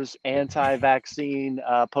News anti-vaccine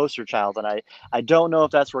poster child. And I don't know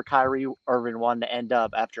if that's where Kyrie Irving wanted to end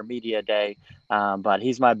up after media day. But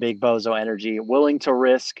he's my big bozo energy, willing to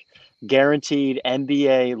risk guaranteed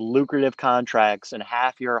NBA lucrative contracts and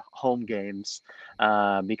half your home games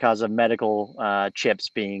because of medical chips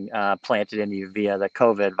being planted in you via the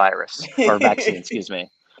COVID virus or vaccine, excuse me.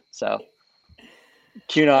 So,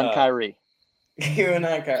 QAnon Kyrie.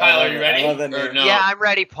 QAnon Kyrie. Kyle, are you ready? No? Yeah, I'm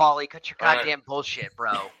ready, Paulie. Cut your goddamn bullshit,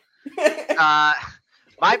 bro.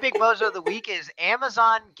 My big bozo of the week is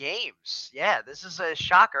Amazon Games. Yeah, this is a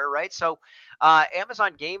shocker, right? So,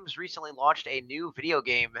 Amazon Games recently launched a new video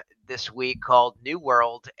game this week called New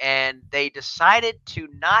World, and they decided to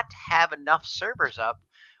not have enough servers up,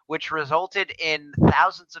 which resulted in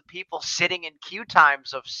thousands of people sitting in queue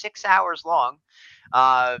times of 6 hours long.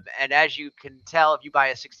 And as you can tell, if you buy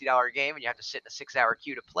a $60 game and you have to sit in a 6-hour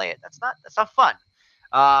queue to play it, that's not fun.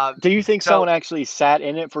 Do you think someone actually sat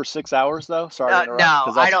in it for 6 hours, though? Sorry to interrupt,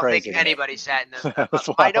 no, I don't crazy, think anybody sat in it.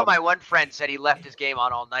 I know my one friend said he left his game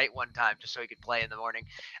on all night one time just so he could play in the morning.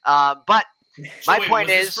 But my point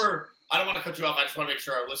is... I don't want to cut you off. I just want to make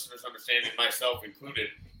sure our listeners understand, and myself included.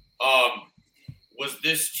 Was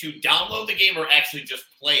this to download the game or actually just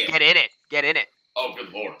play it? Get in it. Oh,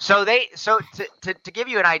 good Lord. So to give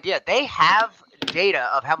you an idea, they have data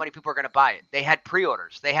of how many people are going to buy it. They had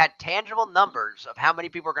pre-orders. They had tangible numbers of how many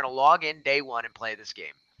people are going to log in day one and play this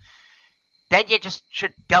game. Then you just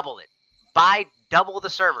should double it. Buy double the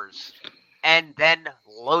servers and then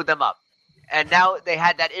load them up. And now they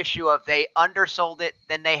had that issue of they undersold it.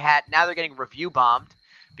 Then now they're getting review bombed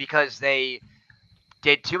because they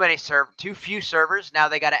did too few servers. Now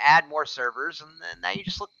they got to add more servers, and then now you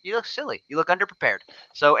look silly. You look underprepared.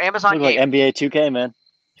 So Amazon Games, like NBA 2K, man.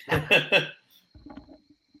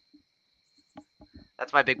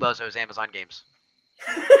 That's my big bozo is Amazon Games.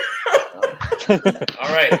 All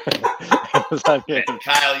right,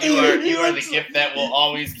 Kyle, you are the gift that will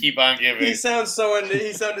always keep on giving. He sounded so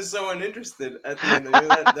uninterested at the end of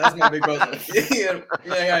it. That's my big bozo.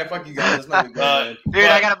 Yeah, fuck you guys. That's my big bozo. Dude,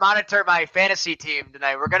 I gotta monitor my fantasy team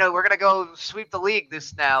tonight. We're gonna go sweep the league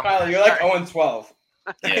this now. Kyle, you're like 0-12.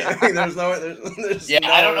 Yeah. there's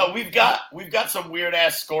I don't know. We've got some weird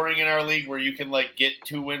ass scoring in our league where you can get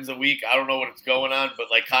 2 wins a week. I don't know what's going on, but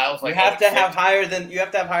Kyle's you have to have higher than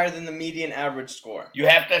the median average score. You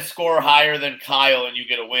have to score higher than Kyle and you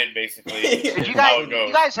get a win, basically. Did you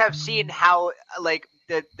guys have seen how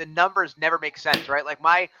the numbers never make sense, right? Like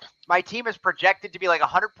my team is projected to be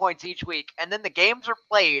 100 points each week, and then the games are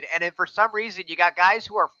played, and if for some reason you got guys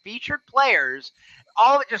who are featured players,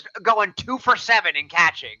 all of it just going 2 for 7 in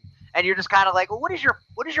catching, and you're just kind of well, what is your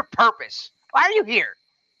purpose? Why are you here?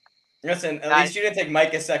 Listen, at least you didn't take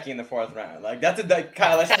Mike Gesicki in the 4th round.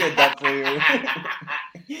 Kyle, that should be a dub for you.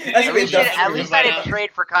 At least I didn't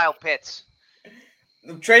trade for Kyle Pitts.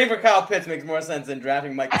 Trading for Kyle Pitts makes more sense than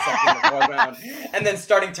drafting Mike Gesicki in the 4th round and then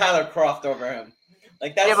starting Tyler Croft over him.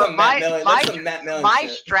 That's some Matt Millen. My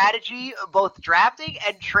shit. strategy, both drafting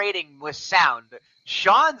and trading, was sound.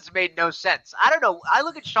 Sean's made no sense. I don't know. I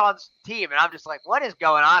look at Sean's team and I'm just what is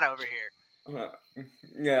going on over here?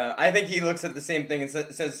 Yeah, I think he looks at the same thing and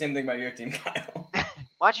says the same thing about your team, Kyle.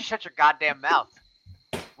 Why don't you shut your goddamn mouth?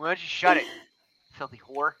 Why don't you shut it, filthy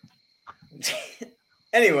whore?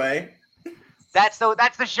 Anyway, that's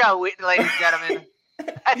the show, ladies and gentlemen.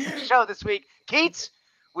 That's the show this week. Keats,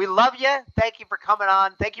 we love you. Thank you for coming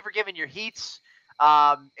on. Thank you for giving your heats.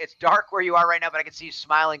 It's dark where you are right now, but I can see you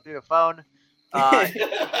smiling through the phone. I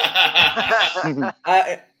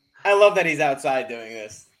love that he's outside doing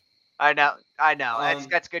this. I know.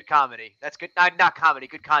 That's good comedy. That's good. Not comedy.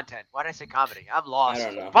 Good content. Why did I say comedy? I'm lost. I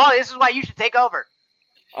don't know. Paulie, this is why you should take over.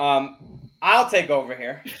 I'll take over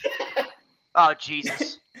here. Oh,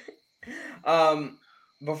 Jesus.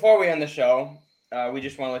 Before we end the show, we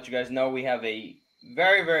just want to let you guys know we have a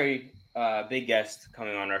very, very big guest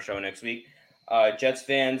coming on our show next week. Jets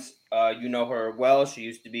fans, you know her well. She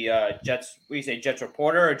used to be Jets. What do you say, Jets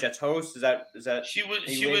reporter or Jets host? Is that? She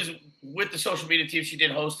was with the social media team. She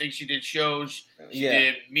did hosting. She did shows. She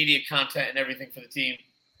did media content and everything for the team.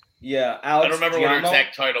 Yeah, Alex. I don't remember what her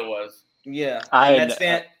exact title was. Yeah,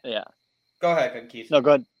 yeah. Go ahead, Keith. No,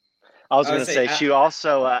 go ahead. I was going to say she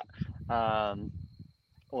also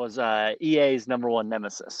was EA's #1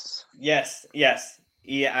 nemesis. Yes.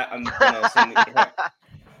 Yeah, I'm gonna assume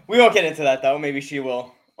we won't get into that though. Maybe she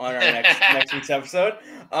will on our next week's episode.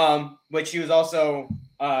 But she was also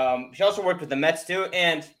she also worked with the Mets too,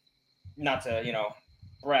 and not to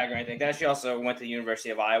brag or anything. That she also went to the University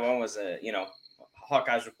of Iowa and was a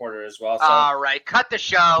Hawkeyes reporter as well. So. All right, cut the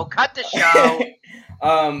show.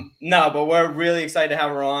 No, but we're really excited to have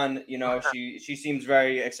her on. She seems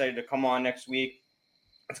very excited to come on next week.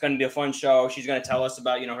 It's going to be a fun show. She's going to tell us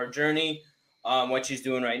about her journey. What she's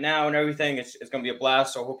doing right now and everything. It's going to be a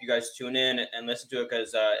blast. So I hope you guys tune in and listen to it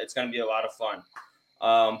because it's going to be a lot of fun.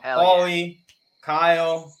 Paulie,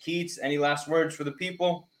 Kyle, Keats, any last words for the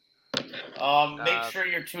people? Make sure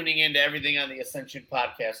you're tuning in to everything on the Ascension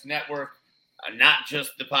Podcast Network, not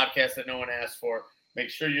just the podcast that no one asked for. Make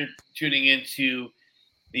sure you're tuning into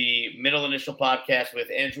the Middle Initial Podcast with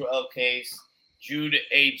Andrew L. Case, Jude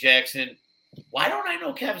A. Jackson. Why don't I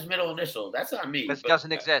know Kev's middle initial? That's on me. This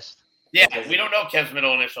doesn't exist. Yeah, we don't know Kev's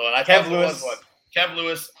middle initial. And I Kev thought Lewis. Was one. Kev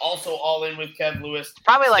Lewis, also all in with Kev Lewis. It's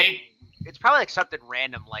probably like something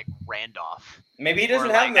random like Randolph. Maybe he doesn't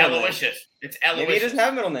have middle name. Aloysius. It's Aloysius. Maybe he doesn't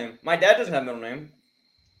have middle name. My dad doesn't have middle name.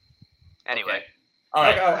 Anyway. Okay. All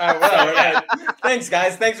right. Whatever. Thanks,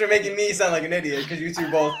 guys. Thanks for making me sound like an idiot because you two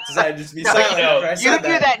both decided just to be silent after I said that.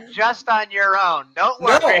 You do that just on your own. Don't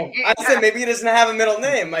worry. No, I said maybe he doesn't have a middle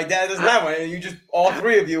name. My dad doesn't have one. And you just, all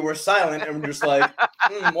three of you were silent and were just like,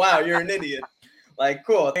 wow, you're an idiot. Like,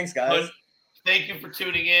 cool. Thanks, guys. Thank you for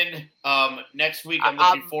tuning in. Next week, I'm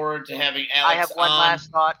looking forward to having Alex on. I have one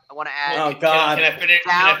last thought I want to add. Oh, God. Can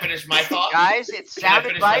I finish my thought? Guys, it's sound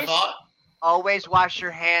advice. Always wash your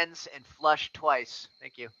hands and flush twice.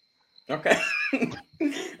 Thank you. Okay.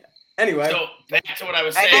 Anyway. So, back to what I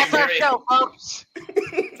was saying. And that's our show, folks.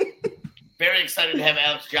 Very excited to have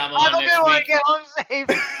Alex Jama on next week. Get home safe.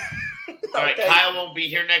 All right, Kyle won't be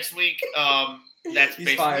here next week. That's He's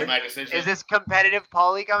basically fired. my decision. Is this competitive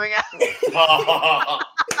Paulie coming out?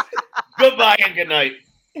 Goodbye and good night.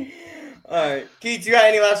 All right. Keith, you got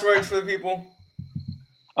any last words for the people?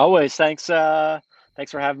 Always. Thanks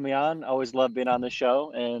for having me on. Always love being on the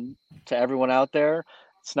show. And to everyone out there,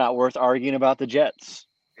 it's not worth arguing about the Jets.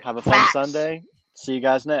 Have a fun Sunday. See you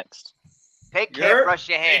guys next. Take care. Brush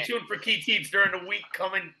your hands. Stay tuned for Keats during the week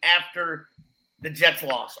coming after the Jets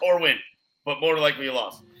loss or win, but more likely a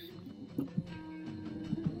loss.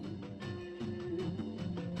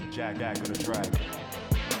 Jack on the track.